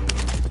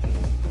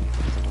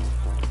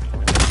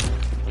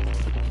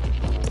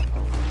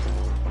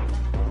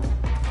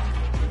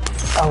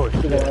 Oh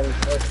shit.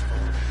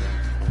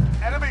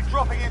 Enemy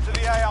dropping into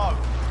the AO.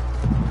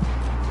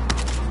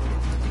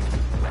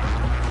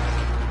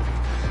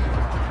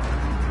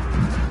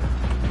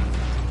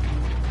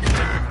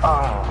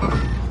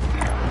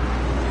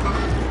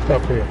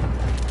 Up here.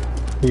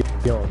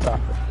 He on top.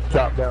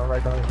 Drop down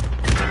right down.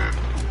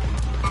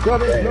 Bro,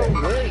 there's no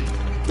way.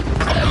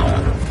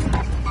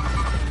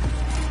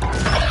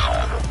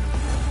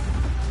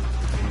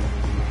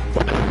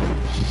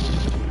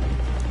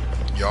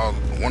 Y'all,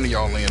 one of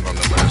y'all land on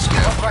the last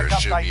scavenger. Contract There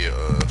should be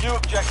updated. New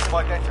objective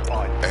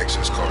identified. a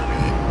access card in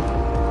it.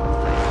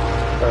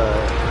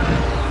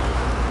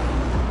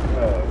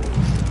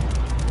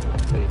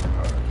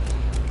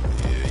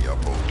 Yeah, y'all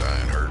both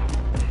dying hurt.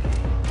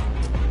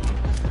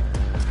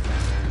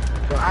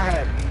 Bro, I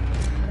had,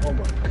 oh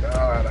my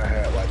god, I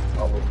had like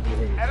almost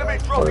 300. Enemy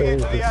dropping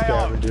Where's into the the AO.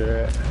 scavenger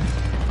at?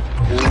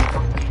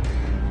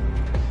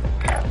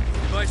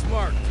 Device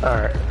marked.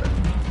 Alright.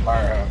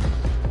 Firehouse.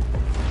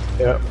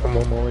 Yep, I'm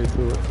on my way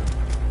to it.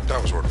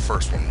 That was where the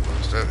first one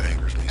was. That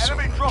angers me so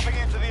Enemy much. dropping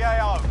into the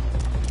AO.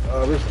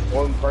 There's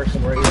one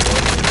person right here.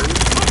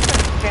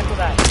 Cancel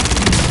that.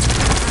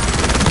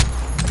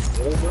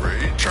 Bro,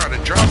 you trying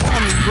to drop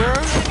on me, bro?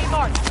 Enemy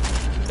marked.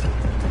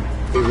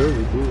 He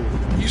really did.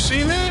 You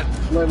seen that?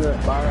 Remember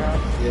that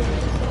firehouse? Yeah.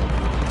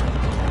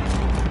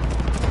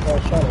 I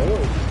was trying to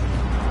look.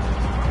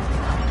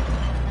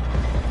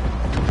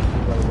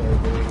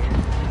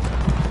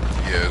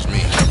 Yeah, it's me.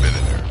 I've been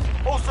in there.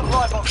 All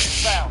supply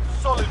boxes found.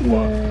 Solid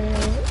work.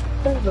 Man,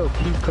 there's no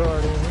key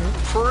card in here.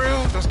 For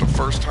real? That's the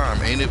first time.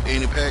 Ain't it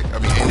pack? I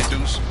mean, ain't it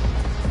Deuce?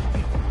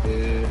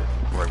 Yeah.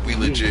 Like, we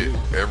legit,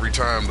 every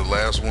time the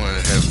last one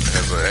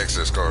has an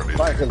access card in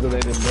Probably it. because they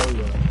didn't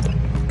know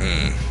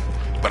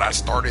that. But I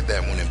started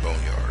that one in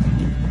Boneyard.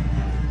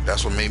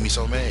 That's what made me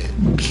so mad.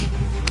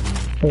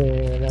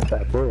 Man, that's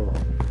that bro.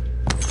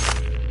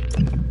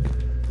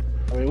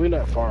 I mean, we're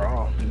not far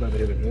off. We better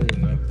hit a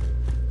million though.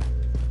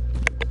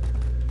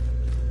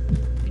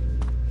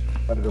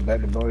 About to go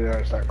back to Boneyard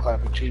and start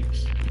clapping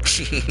cheeks.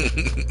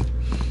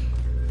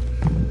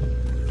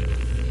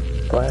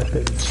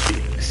 Clapping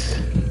cheeks.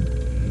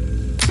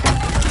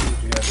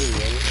 You gotta do,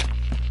 right?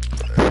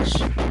 That's...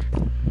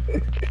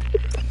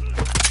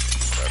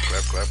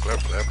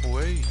 clap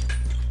away.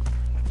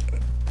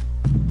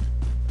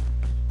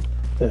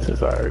 This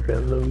has already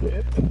been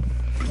looted.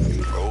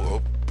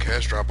 Oh,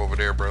 cash drop over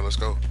there, bro. Let's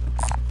go.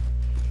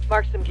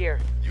 Mark some gear.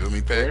 You and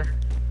me, Pat?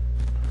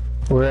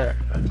 Where at?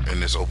 In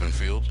this open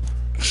field.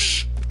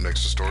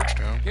 Next to Storage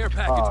Town. Care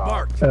package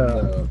marked.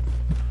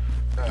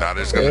 Nah,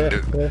 there's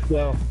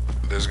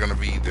gonna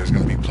be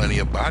plenty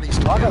of bodies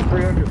to I got get.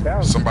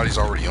 300,000. Somebody's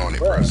already on it,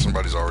 bro.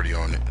 Somebody's already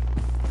on it.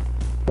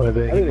 Well,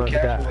 then I he need a must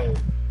cash die.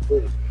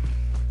 flow.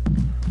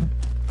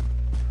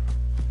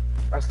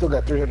 I still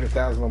got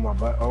 300,000 on my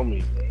butt on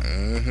me. Bro.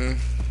 Mm-hmm.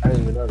 I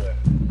didn't even know that.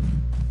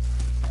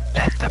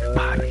 Let the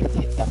body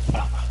hit the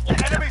floor.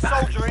 Enemy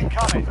soldier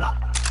incoming.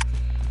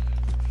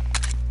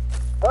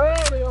 Oh!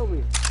 on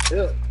me.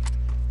 Yeah.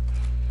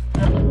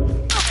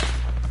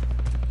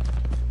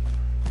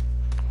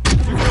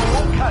 Secure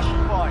all cash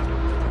you find.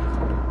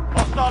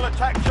 Hostile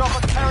attack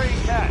chopper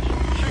carrying cash.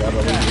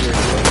 Shooting cash.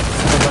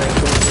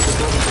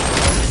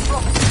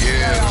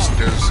 Yeah,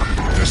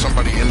 there's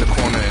somebody in the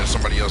corner and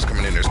somebody else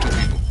coming in. There's two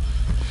people.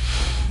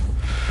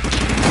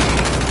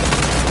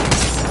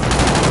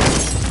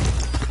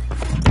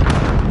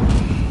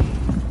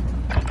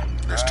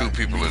 There's two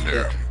people in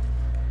there.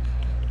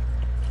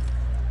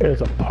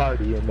 There's a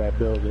party in that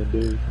building,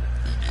 dude.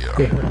 Yeah.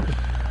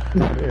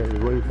 There's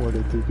way more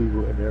than 2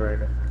 people in there right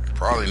now.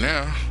 Probably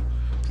now,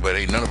 but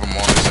ain't none of them on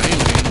the same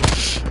team.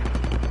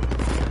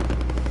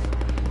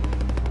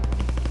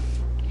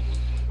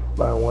 If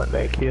I want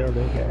that kill,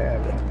 they can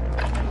have it.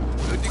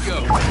 Good to go.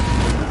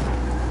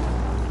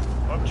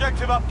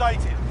 Objective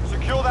updated.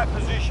 Secure that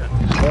position.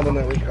 Hold on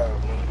that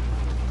recon, man.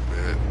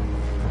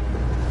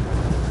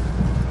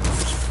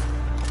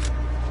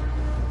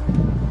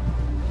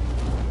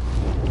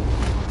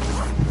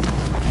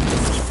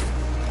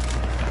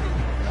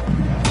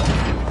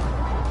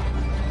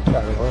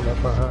 Gotta run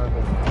up behind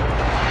them.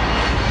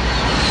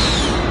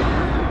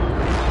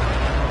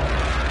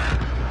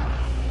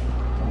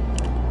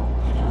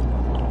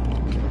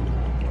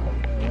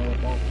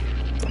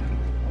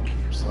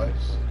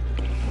 Slice.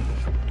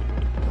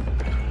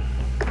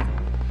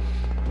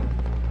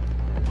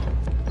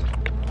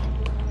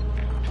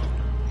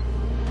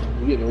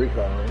 You getting a recon,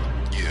 right?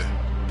 Yeah.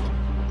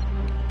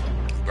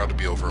 About to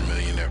be over 1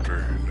 million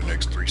after the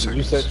next 3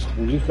 seconds.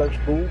 Did you search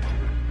pool?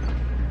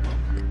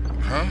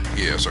 Huh?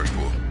 Yeah, search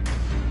pool.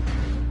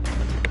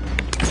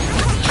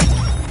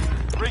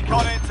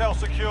 Recon intel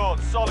secured.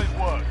 Solid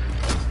work.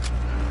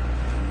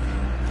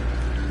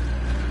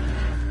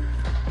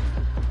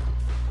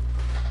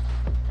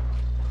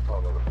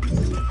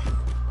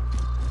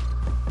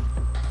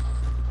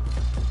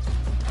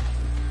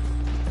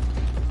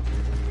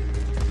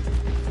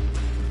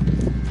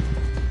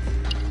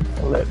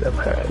 Let them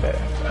have that.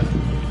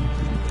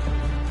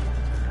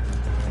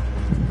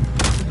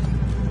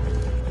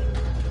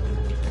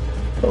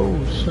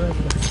 Oh, shit.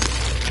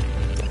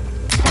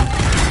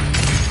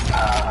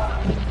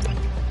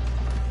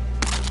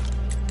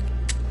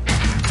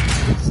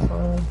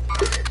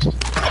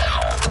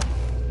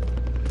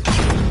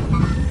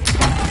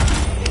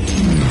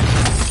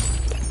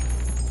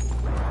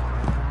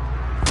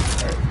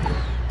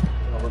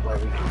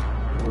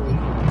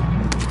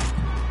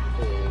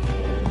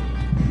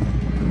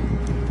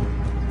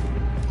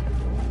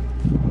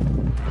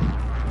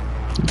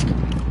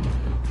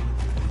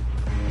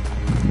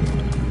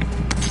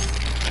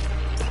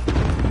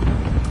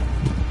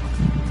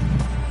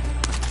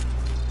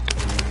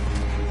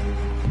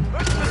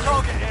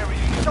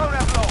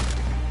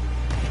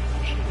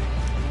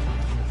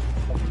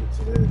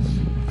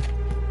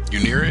 You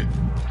near it?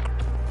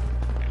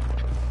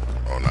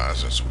 Oh, nah,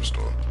 it's in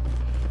Superstore.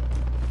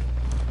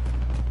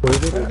 What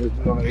is it?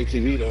 It's on the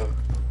ATV though.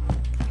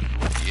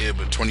 Yeah,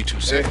 but 22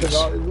 Taking seconds.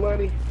 all his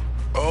money.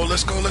 Oh,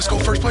 let's go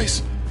first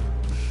place.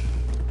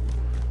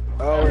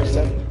 Oh, we're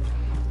second.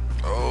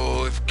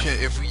 Oh,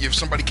 if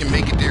somebody can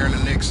make it there in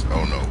the next.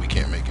 Oh no, we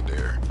can't make it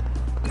there.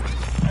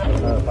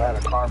 If I had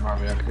a car by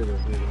me, I could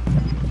have did it.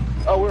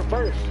 Oh, we're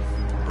first.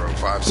 Bro,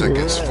 5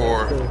 seconds.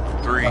 4, 3,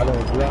 2, 1.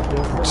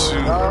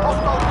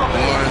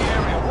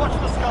 Watch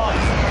the sky.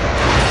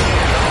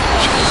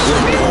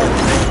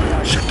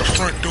 Shut the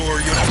front door.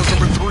 Yo, that was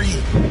number 3.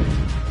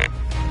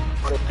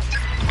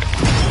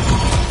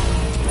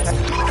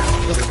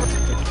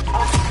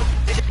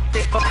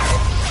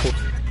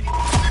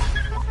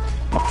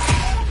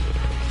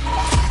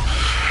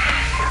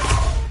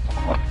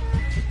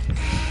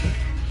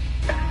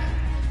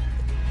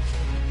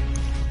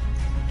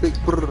 Big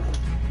brr.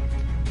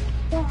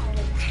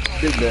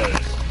 Big daddy.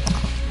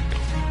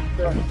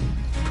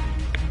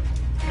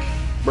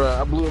 Bruh,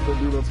 I blew up the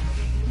dude.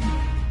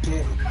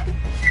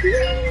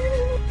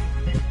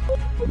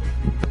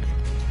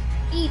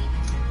 Eat.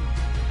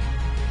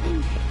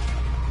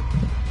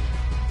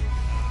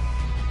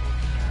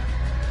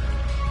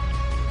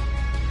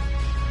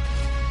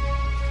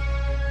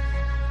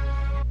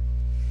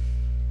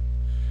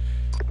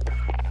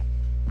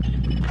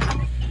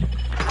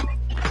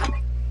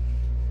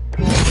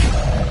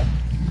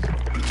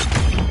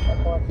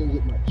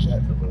 Get my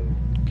chat removed.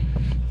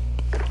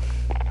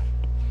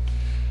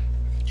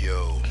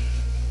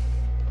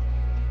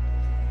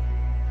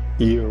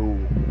 Yo.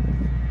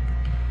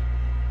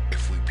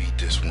 If we beat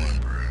this one,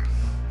 bro.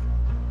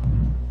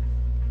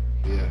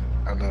 Yeah,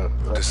 I know.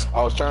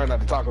 I was trying not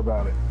to talk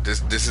about it.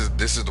 This is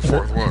the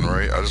 4th one,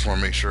 right? I just want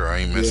to make sure I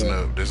ain't messing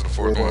up. This is the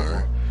 4th one,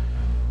 right?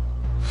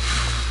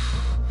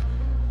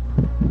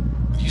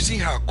 You see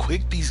how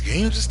quick these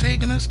games is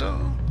taking us,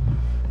 though?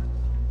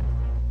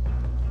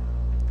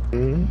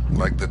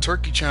 Like the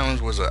turkey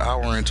challenge was 1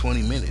 hour and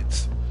 20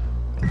 minutes.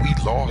 We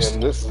lost.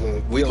 And this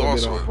is we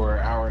lost been on for 1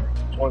 hour and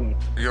 20. You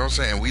know what I'm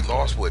saying? We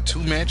lost what, 2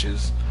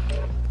 matches?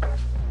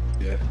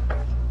 Yeah.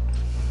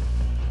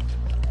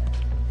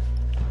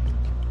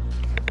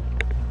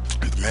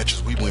 The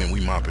matches we win,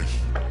 we mopping.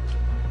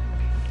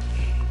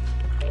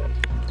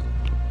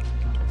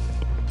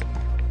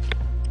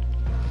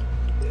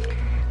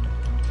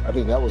 I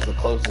think that was the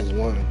closest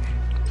one.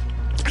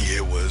 Yeah,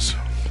 it was.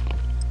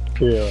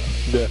 Yeah,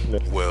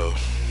 definitely. Well,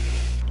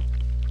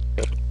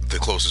 the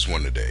closest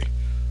one today.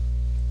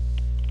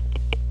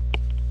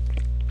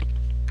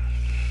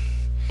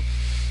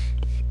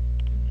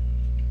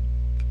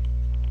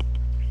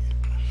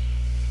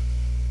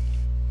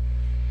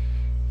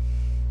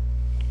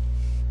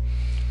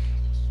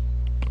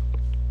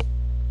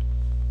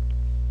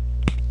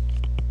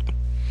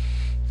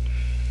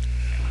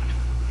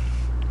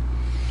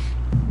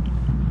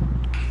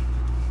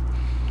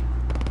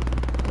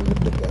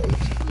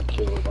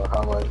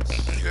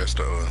 That's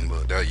the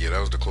that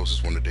was the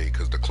closest one today,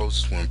 because the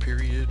closest one,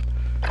 period,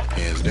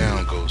 hands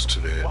down, goes to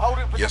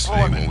that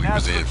yesterday when we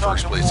was in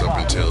first place up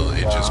until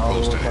it just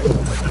posted it.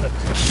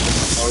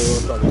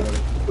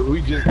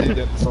 We just did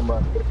that to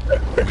somebody.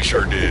 We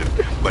sure did,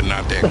 but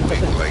not that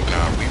quick. Like,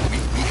 nah, we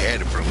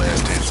had it for the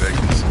last 10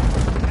 seconds.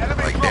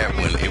 Like that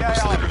one, it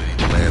was literally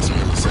the last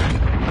millisecond.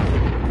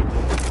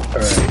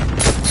 Alright.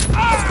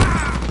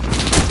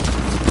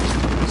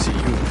 See you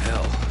in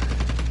hell.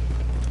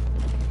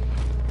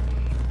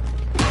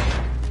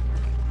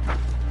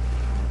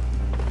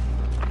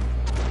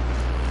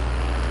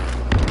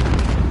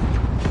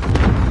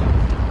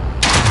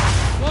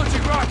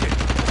 Launching rocket.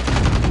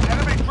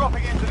 Enemy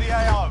dropping into the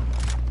AO.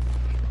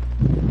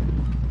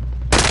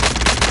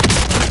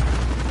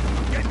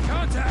 Get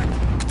contact.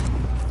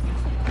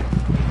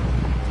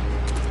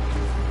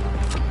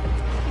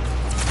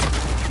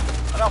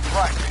 Enough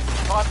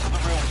practice. Time for the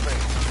real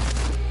thing.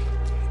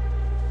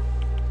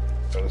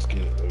 Let's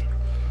get it.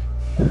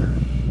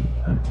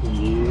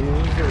 Yeah.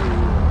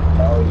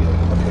 Oh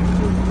yeah. Okay.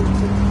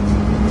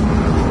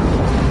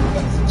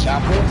 That's a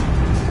chopper.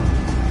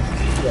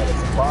 Yeah,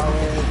 that's a fire line.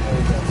 There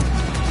we go.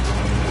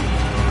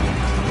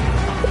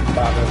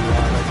 Bottom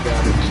line, let's go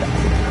to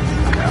chopper.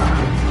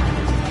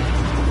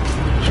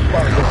 Should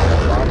probably go for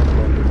the bottom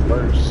one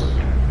first.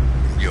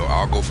 Yo,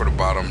 I'll go for the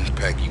bottom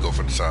pack, you go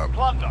for the top.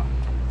 Plunder.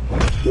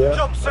 Yeah.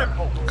 Job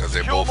simple. Because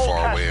they're Secure both more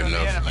far cash away than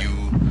the enough. enemy.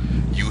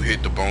 You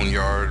hit the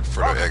boneyard for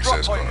the Mark a drop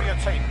access point for your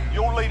card. team.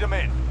 You'll lead them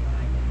in.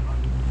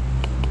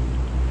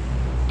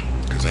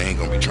 Because they ain't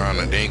gonna be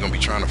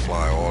trying to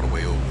fly all the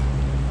way over.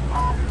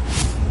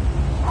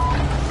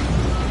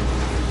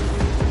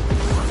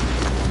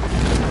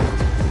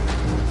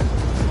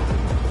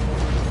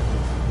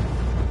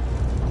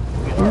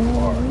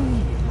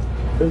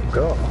 Good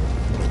call.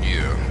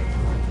 Yeah.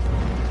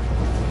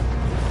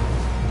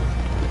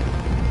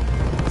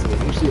 So if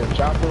you see a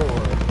chopper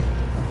or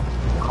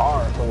a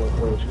car somewhere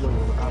close, you don't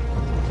even have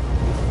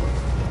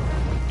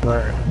to.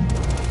 Alright.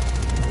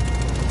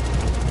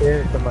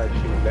 Yeah, somebody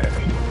shooting at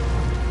me.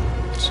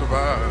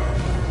 Survive.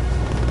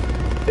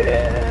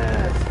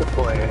 Yeah, that's the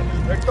plan.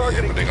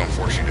 Yeah, but they gonna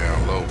force you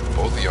down low.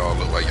 Both of y'all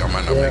look like y'all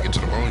might not make it to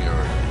the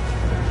boneyard.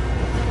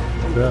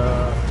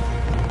 Nah.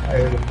 I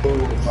had a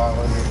bullet in my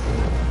under.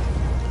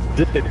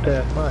 Just hit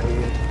past my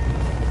head.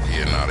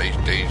 Yeah, nah,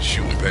 they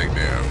shooting Pack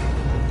down.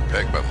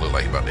 Pack about to look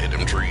like he about to hit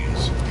them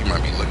trees. He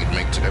might be looking to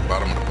make it to that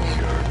bottom of the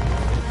boneyard.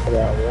 I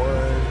got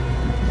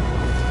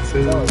 1,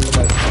 2.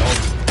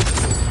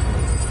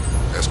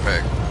 That's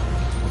Pack.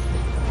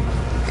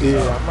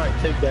 Yeah, I might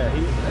take that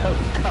heat.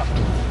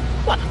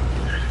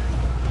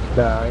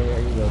 Nah, I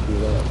ain't gonna do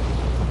that.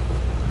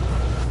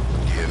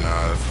 Yeah,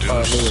 nah,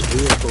 Find me a dudes.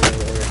 vehicle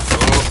over here.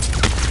 Oh,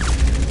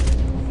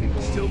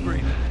 Still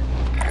breathing.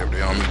 yeah,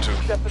 they on me too.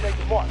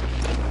 Destination one.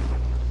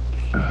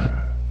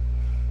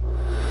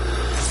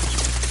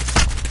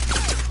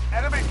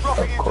 Enemy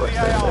dropping Of into course, the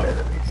that's AO. an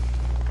enemy.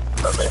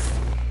 Okay.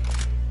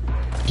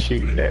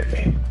 Shooting at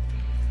me.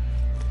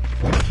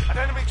 An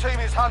enemy team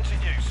is hunting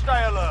you.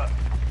 Stay alert.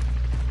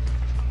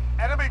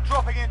 Enemy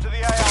dropping into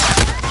the AO.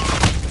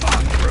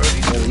 Bro,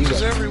 these dudes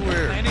is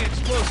everywhere. Planting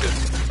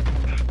explosives.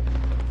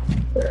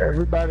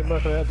 Everybody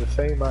must have the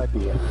same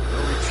idea. No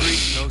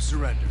retreat, no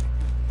surrender.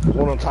 There's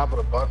one on top of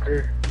the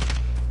bunker.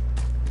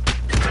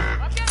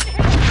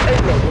 Hey,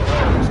 bro,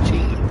 it's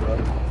cheating, bro.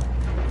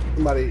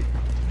 Somebody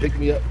pick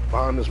me up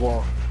behind this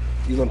wall.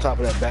 He's on top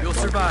of that back You'll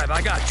bunker. survive.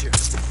 I got you.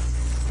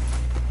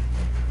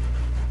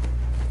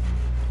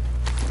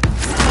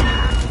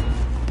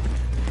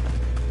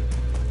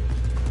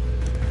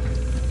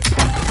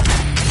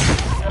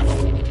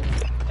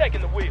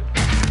 Taking the wheel.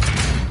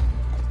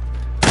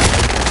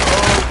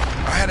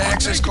 Oh, I had an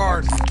access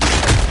card.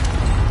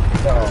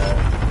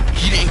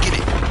 He didn't get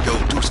it. Yo,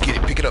 Deuce, get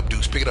it. Pick it up,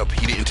 Deuce. Pick it up.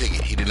 He didn't take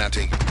it. He did not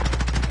take it.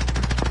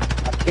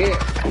 I can't.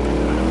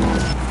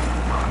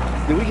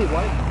 Did we get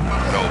white?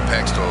 No,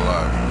 Pack's still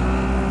alive.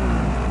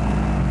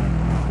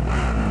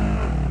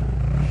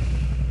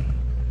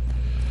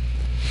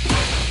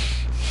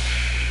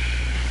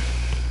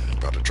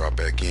 About to drop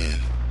back in.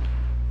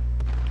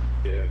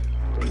 Yeah.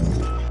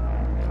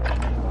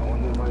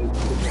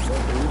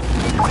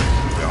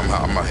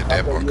 Yeah, I'm gonna hit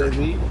that bunker.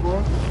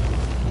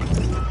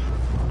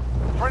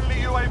 Friendly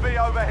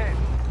UAV overhead.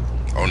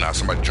 Oh, now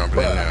somebody jumping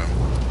in now.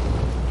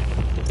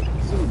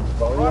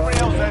 Primary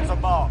LZs are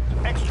marked.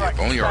 Extract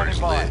Yeah, boneyard is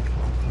standing by. lit.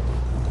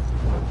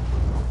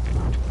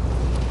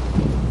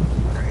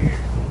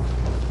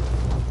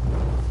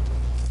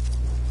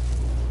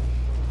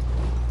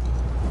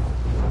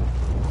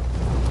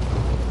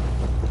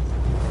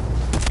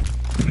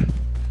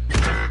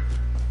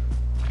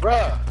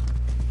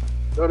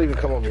 Don't even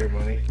come over here,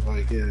 money.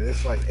 Like, yeah,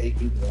 it's like 8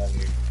 people out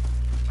here.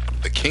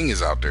 The king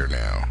is out there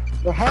now.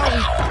 But how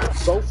are we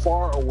so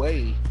far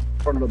away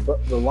from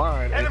the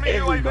line? Enemy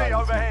UAV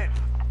overhead.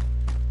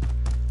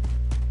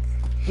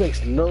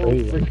 Makes no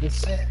freaking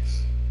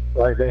sense.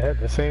 Like they had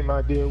the same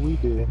idea we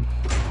did.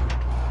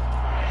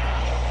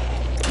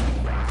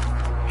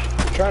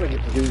 I'm trying to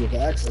get the dude with the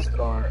access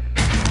card.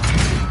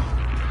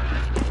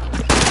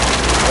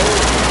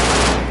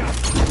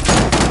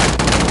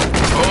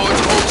 Oh,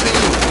 it's the whole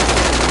team.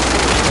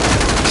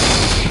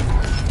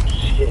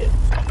 Shit.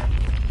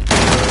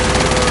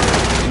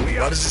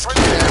 Why does this keep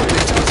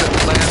happening to us at the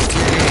last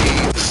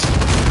game?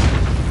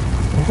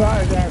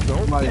 Sorry, guys,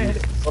 don't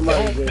panic.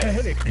 Somebody Don't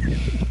panic.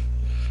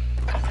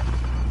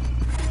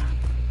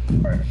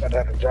 Alright, gotta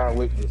have to John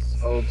Wick this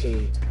whole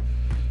team.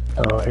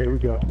 Oh, here we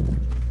go.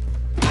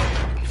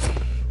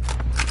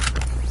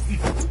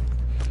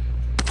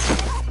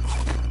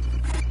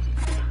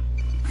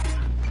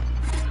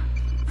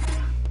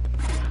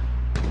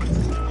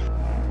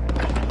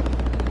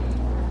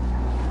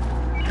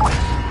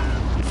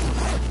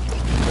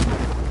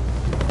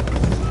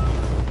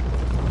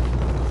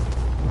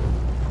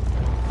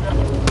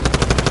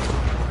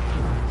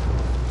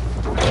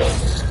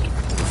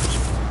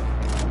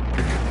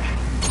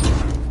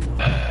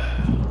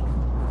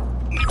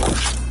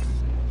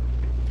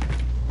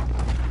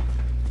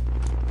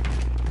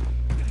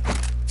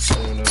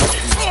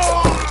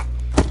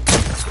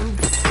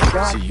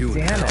 See you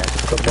in hell.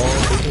 Come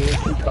on, bring me in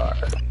the car.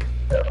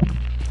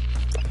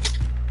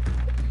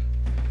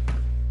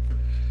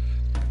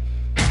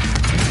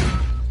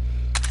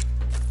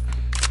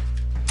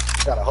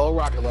 Got a whole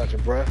rocket launcher,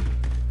 bruh.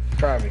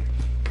 Try me.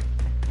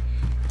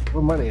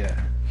 Where money at?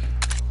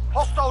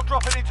 Hostile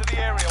dropping into the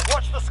area.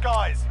 Watch the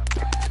skies.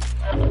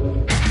 I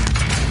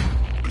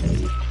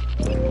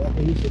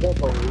can use it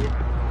up over here.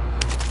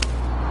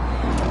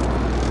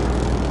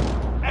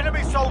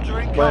 Enemy soldier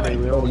Money,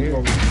 incoming. we over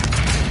here.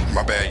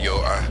 My bad, yo.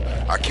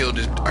 I killed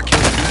it. I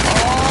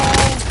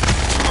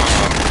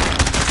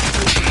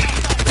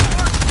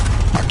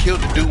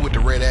killed the dude with the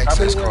red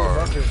access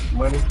card.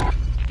 Money.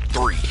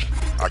 3.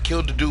 I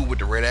killed the dude with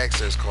the red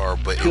access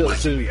card, but it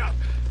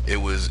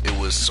was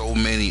so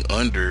many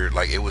under,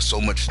 like it was so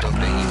much stuff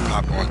that he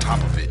popped on top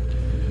of it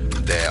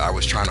that I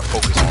was trying to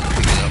focus on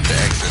picking up the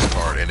access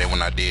card, and then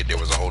when I did, there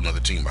was a whole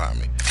nother team behind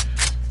me.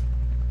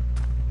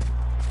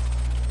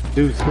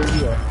 Dude, where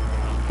you at?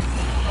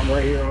 I'm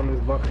right here on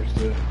this bunker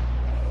still.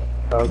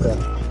 Okay.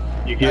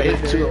 You get it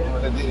two.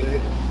 there? It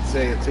didn't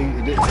say it 2.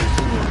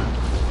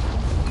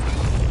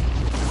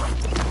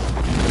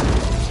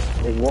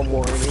 There's one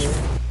more in here.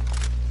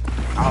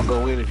 I'll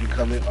go in if you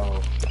come in. Oh,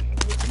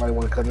 somebody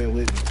want to come in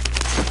with me?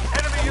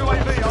 Enemy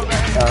UAV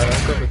overhead. Alright,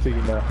 I'm coming to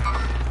you now.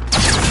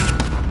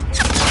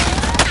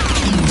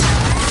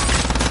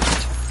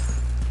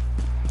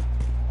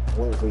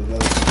 Wait for the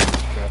other.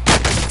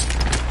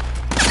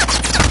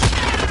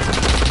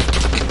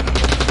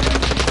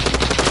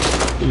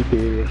 He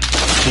did.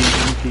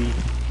 He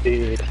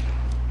did.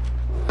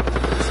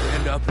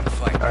 Stand up and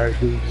fight. Alright,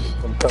 dudes.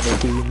 I'm coming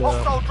to you now.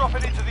 Hostile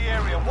dropping into the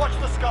area. Watch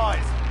the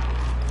skies.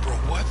 Bro,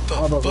 what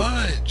the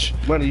fudge?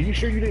 Money, you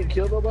sure you didn't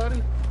kill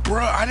nobody?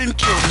 Bro, I didn't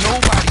kill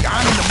nobody.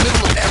 I'm in the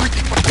middle of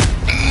everything.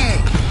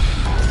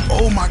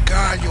 Oh my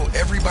god, yo,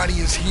 everybody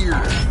is here.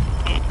 I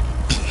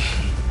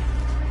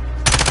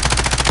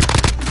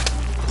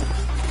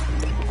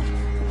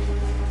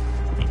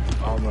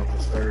don't know if the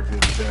third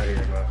is down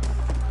here or not.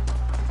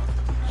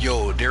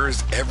 Yo,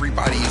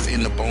 everybody is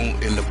in the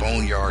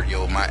boneyard,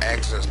 yo. My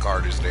access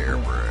card is there,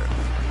 bro.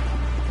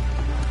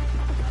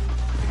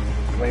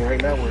 I mean,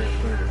 right now we're in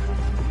third.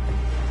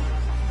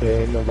 Yeah,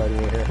 ain't nobody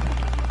in here.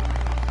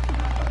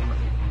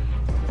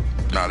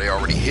 Nah, they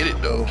already hit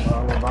it though.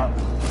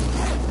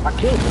 I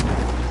killed him.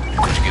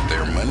 Did you get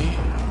their money?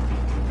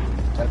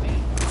 I did.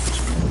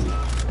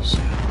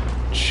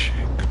 Chick.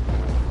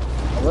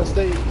 Unless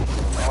they,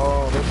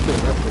 they're still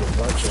left with a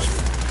bunch of it.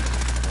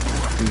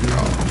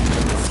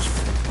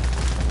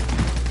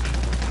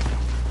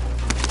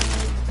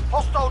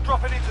 Hostile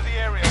dropping into the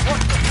area.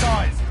 Watch the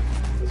skies.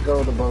 Let's go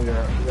to the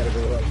boneyard. We gotta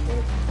go up.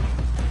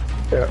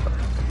 Yeah.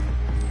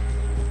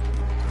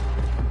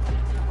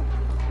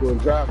 Doing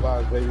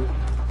drive-bys, baby.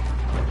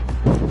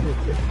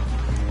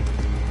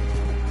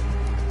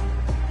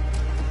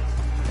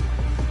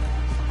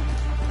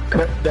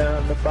 Cut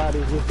down the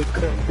bodies with the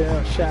cut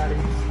down shotties.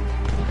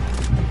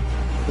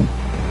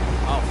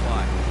 I'll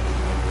fly.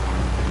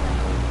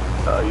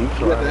 Oh, you You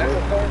got the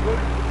access flying? card,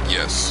 buddy?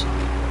 Yes.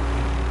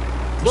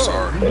 Bro,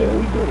 Sorry. Yeah,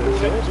 we doing the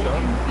same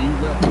stuff.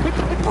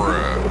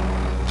 Bruh.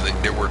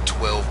 There were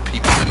 12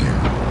 people in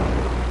there.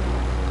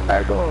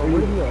 Alright, go on.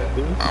 Where you at,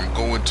 dude? I'm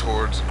going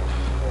towards...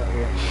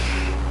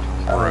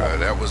 Bruh,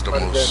 that was the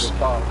most...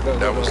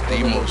 That was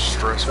the most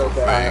stressful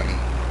thing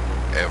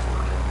ever.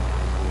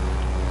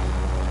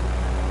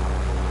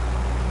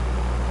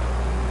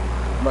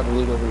 I'm about to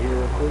loot over here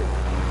real quick.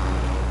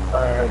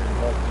 Alright.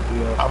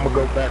 I'm gonna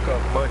go back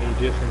up money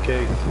just in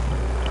case.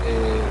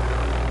 And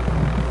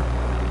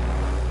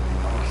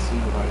I don't see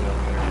anybody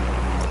over there.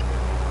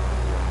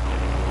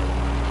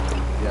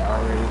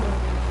 already know.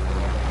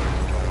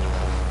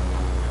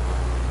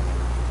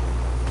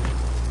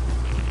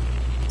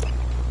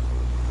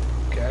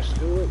 Cash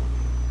do it.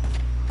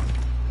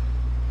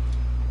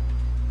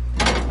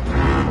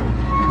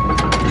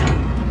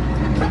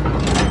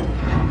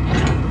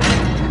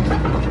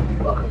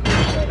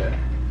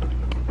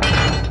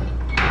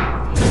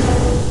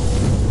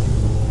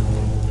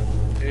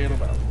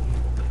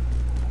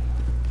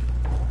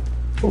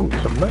 Ooh,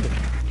 some money.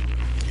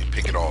 Yeah,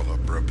 pick it all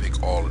up, bro.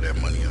 Pick all of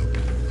that money up.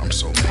 I'm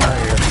so mad. I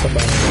hear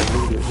somebody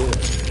looted it here.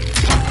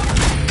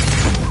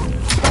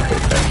 I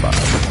hit that box.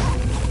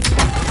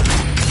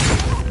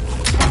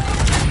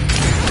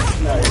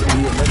 Now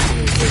you're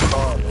mentioning the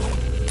car, man.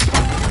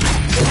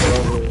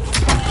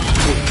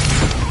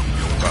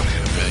 About to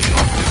hit $1 million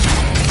off this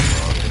phone,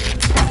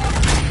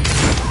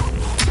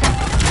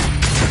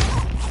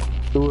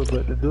 bro. Do it,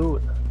 but to do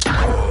it.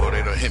 Oh,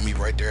 they done hit me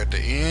right there at the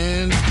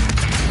end.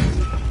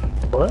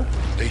 What?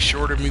 They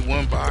shorted me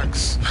one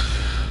box.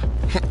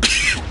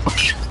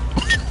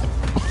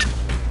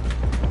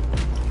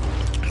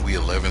 We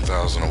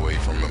 11,000 away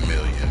from $1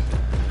 million.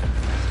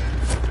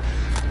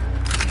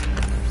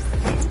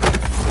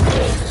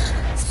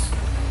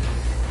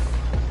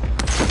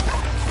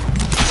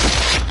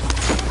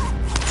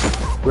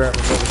 Grab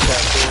another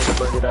shotgun and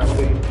bring it out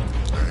to you.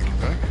 Thank you,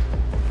 thank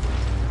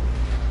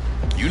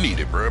you. You need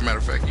it, bro. Matter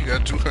of fact, you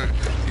got 200.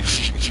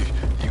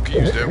 You can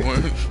use that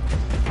one.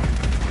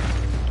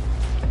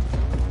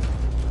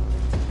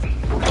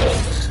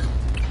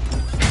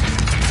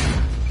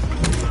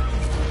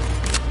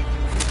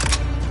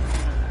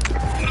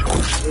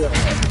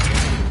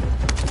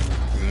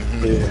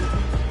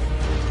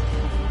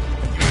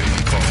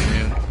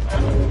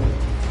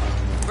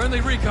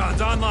 Friendly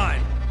recon's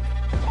online.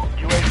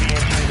 UAV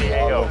entering the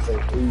AO.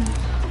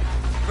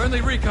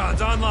 Friendly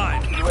recon's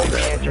online. UAV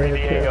entering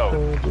the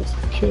AO. Just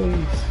in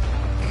case.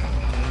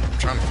 I'm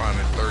trying to find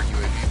a third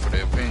UAV for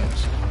the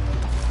advance.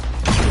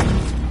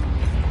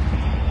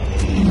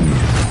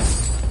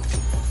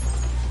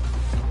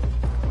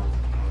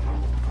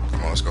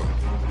 Come on, let's go.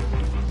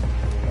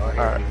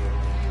 Alright.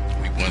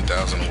 We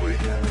 1,000 away.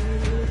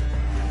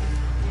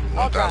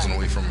 1,000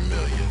 away from $1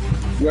 million.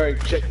 You already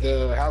checked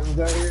the houses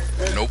down here?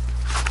 Nope.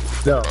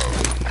 No.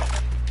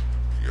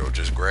 Yo,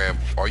 just grab.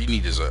 All you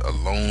need is a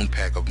lone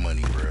pack of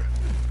money, bro.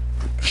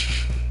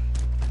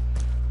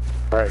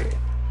 Right.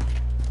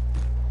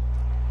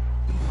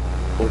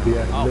 We'll be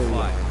at I'll $1 million.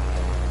 fly.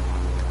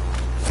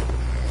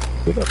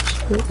 Get up,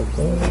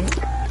 man.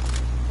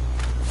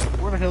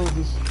 Where the hell is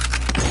this?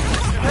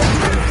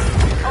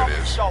 There it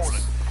is.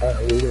 Stolen.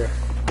 Alright, we're here.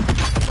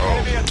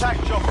 Enemy Oh, attack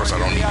of chopper course I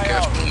don't in need the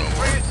cash AO. flow no more.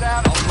 Bring it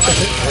down and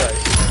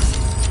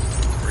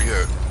Where you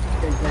at?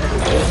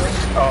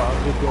 Oh, I'm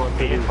just going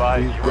be to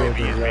advised, these UAV buildings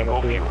is right bingo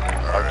up here. fuel. Oh,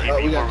 RTB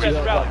we for got two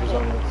resupply. helicopters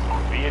on this.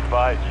 Be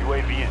advised,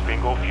 UAV is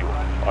bingo fuel.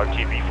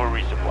 RTB for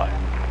resupply.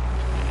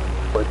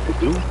 What to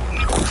do?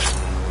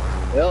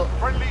 Well,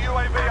 Friendly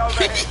UAV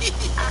overhead.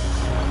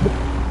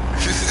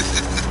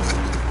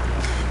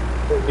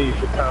 No need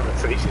for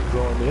conversation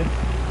going in.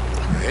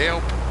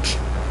 Help.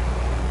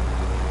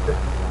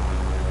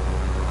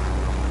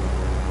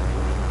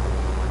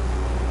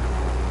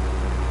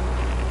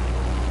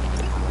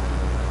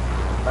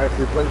 I have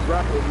to replace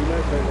rocket if you know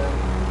right now.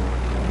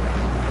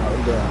 Oh,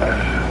 I'm done.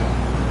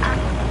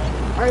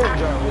 I am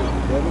John Wick,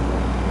 damn it.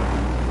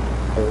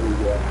 Oh,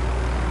 yeah.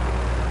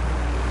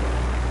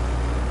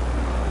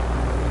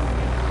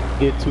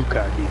 Get too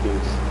cocky,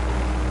 dudes.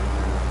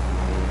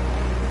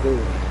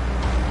 Good.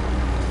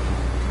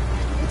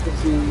 You can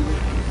see,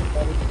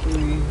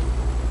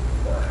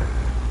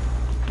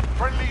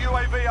 Friendly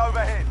UAV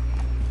overhead.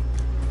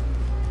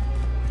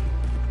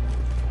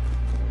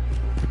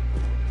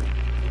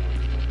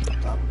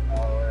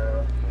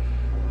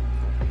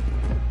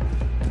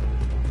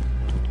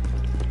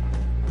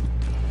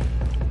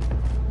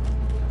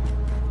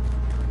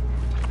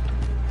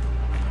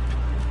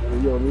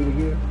 You on me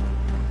again?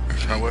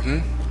 I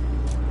wasn't.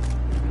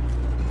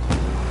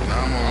 Now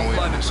I'm on my way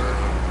to this side.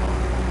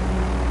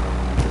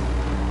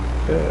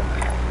 Yeah.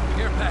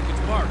 Care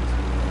package marked.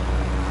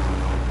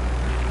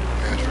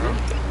 Cash drop.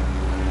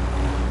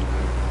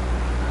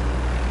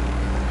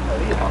 Oh,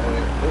 he all the way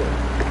up there.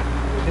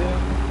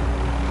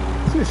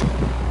 I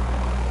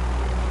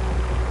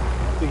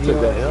think Took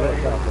that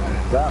helicopter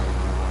and dropped it.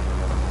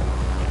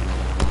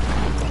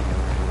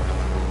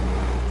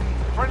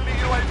 Friendly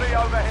UAV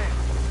overhead.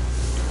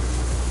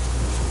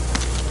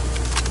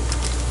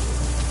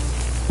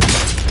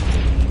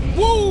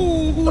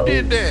 Woo! Who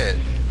did that?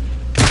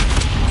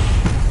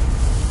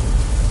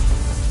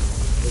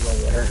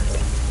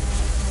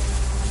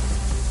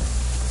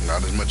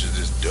 Not as much as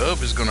this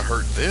dub is gonna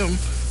hurt them.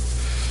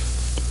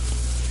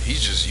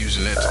 He's just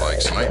using that to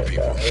like snipe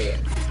people.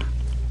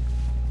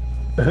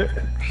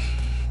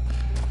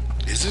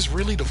 Is this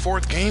really the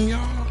 4th game,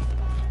 y'all?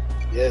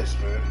 Yes,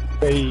 man.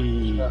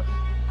 Hey.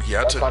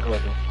 Yeah, I took.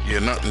 Yeah,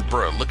 nothing,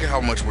 bro. Look at how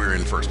much we're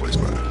in first place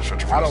by. Shut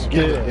your face. I don't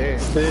give a damn.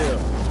 Still.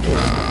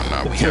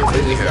 Nah, we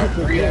have.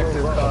 3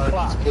 access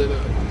cards split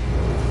up.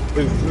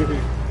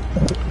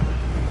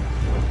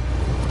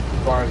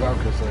 far as I'm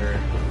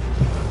concerned.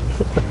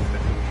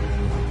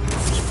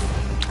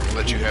 I'll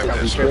let you have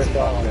that, sir.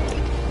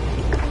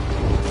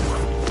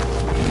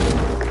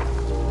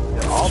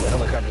 All the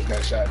helicopters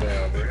got shot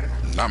down, man.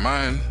 Not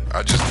mine.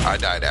 I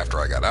died after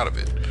I got out of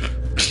it.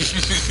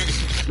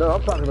 No,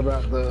 I'm talking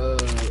about the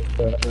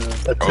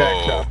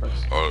attack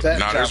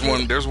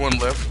choppers. There's one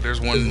left. There's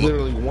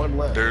literally one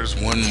left. There's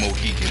one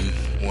Mohican.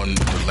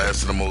 The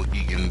last of the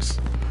Mohicans.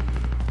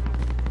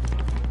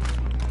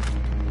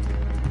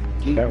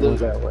 That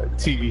was at what?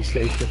 TV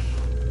station.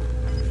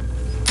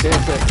 10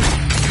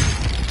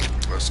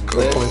 seconds. Let's go.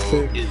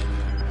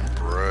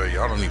 Bruh,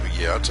 y'all don't even.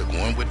 Yeah, I took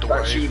one with the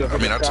wife.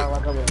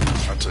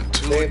 I took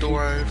two with the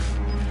wife.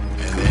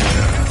 And then,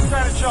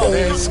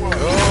 let's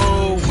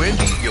go,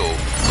 Wendy. Yo,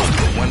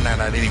 one night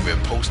I didn't even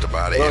post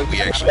about it, and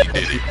we actually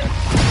did it.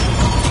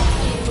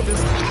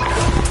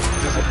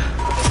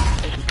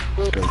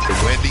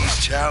 Wendy's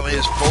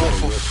challenge 4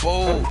 for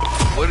 4.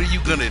 What are you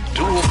gonna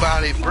do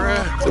about it,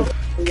 bruh?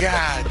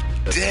 God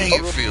dang,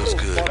 it feels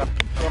good.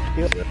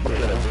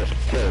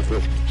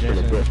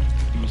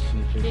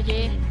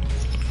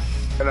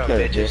 Hello,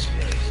 bitches.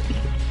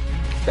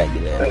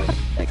 Faggot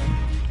ass.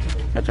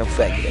 That's a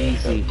faggot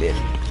ass. Easy, bitch.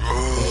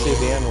 You say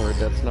the N-word,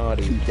 that's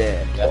naughty.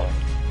 Dead.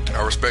 I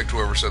respect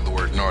whoever said the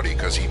word naughty,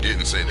 because he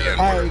didn't say the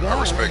N-word. I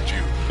respect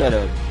you. Shut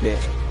up,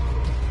 bitch.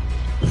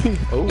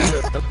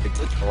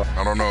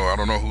 I don't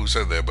know who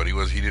said that, but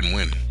he didn't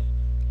win.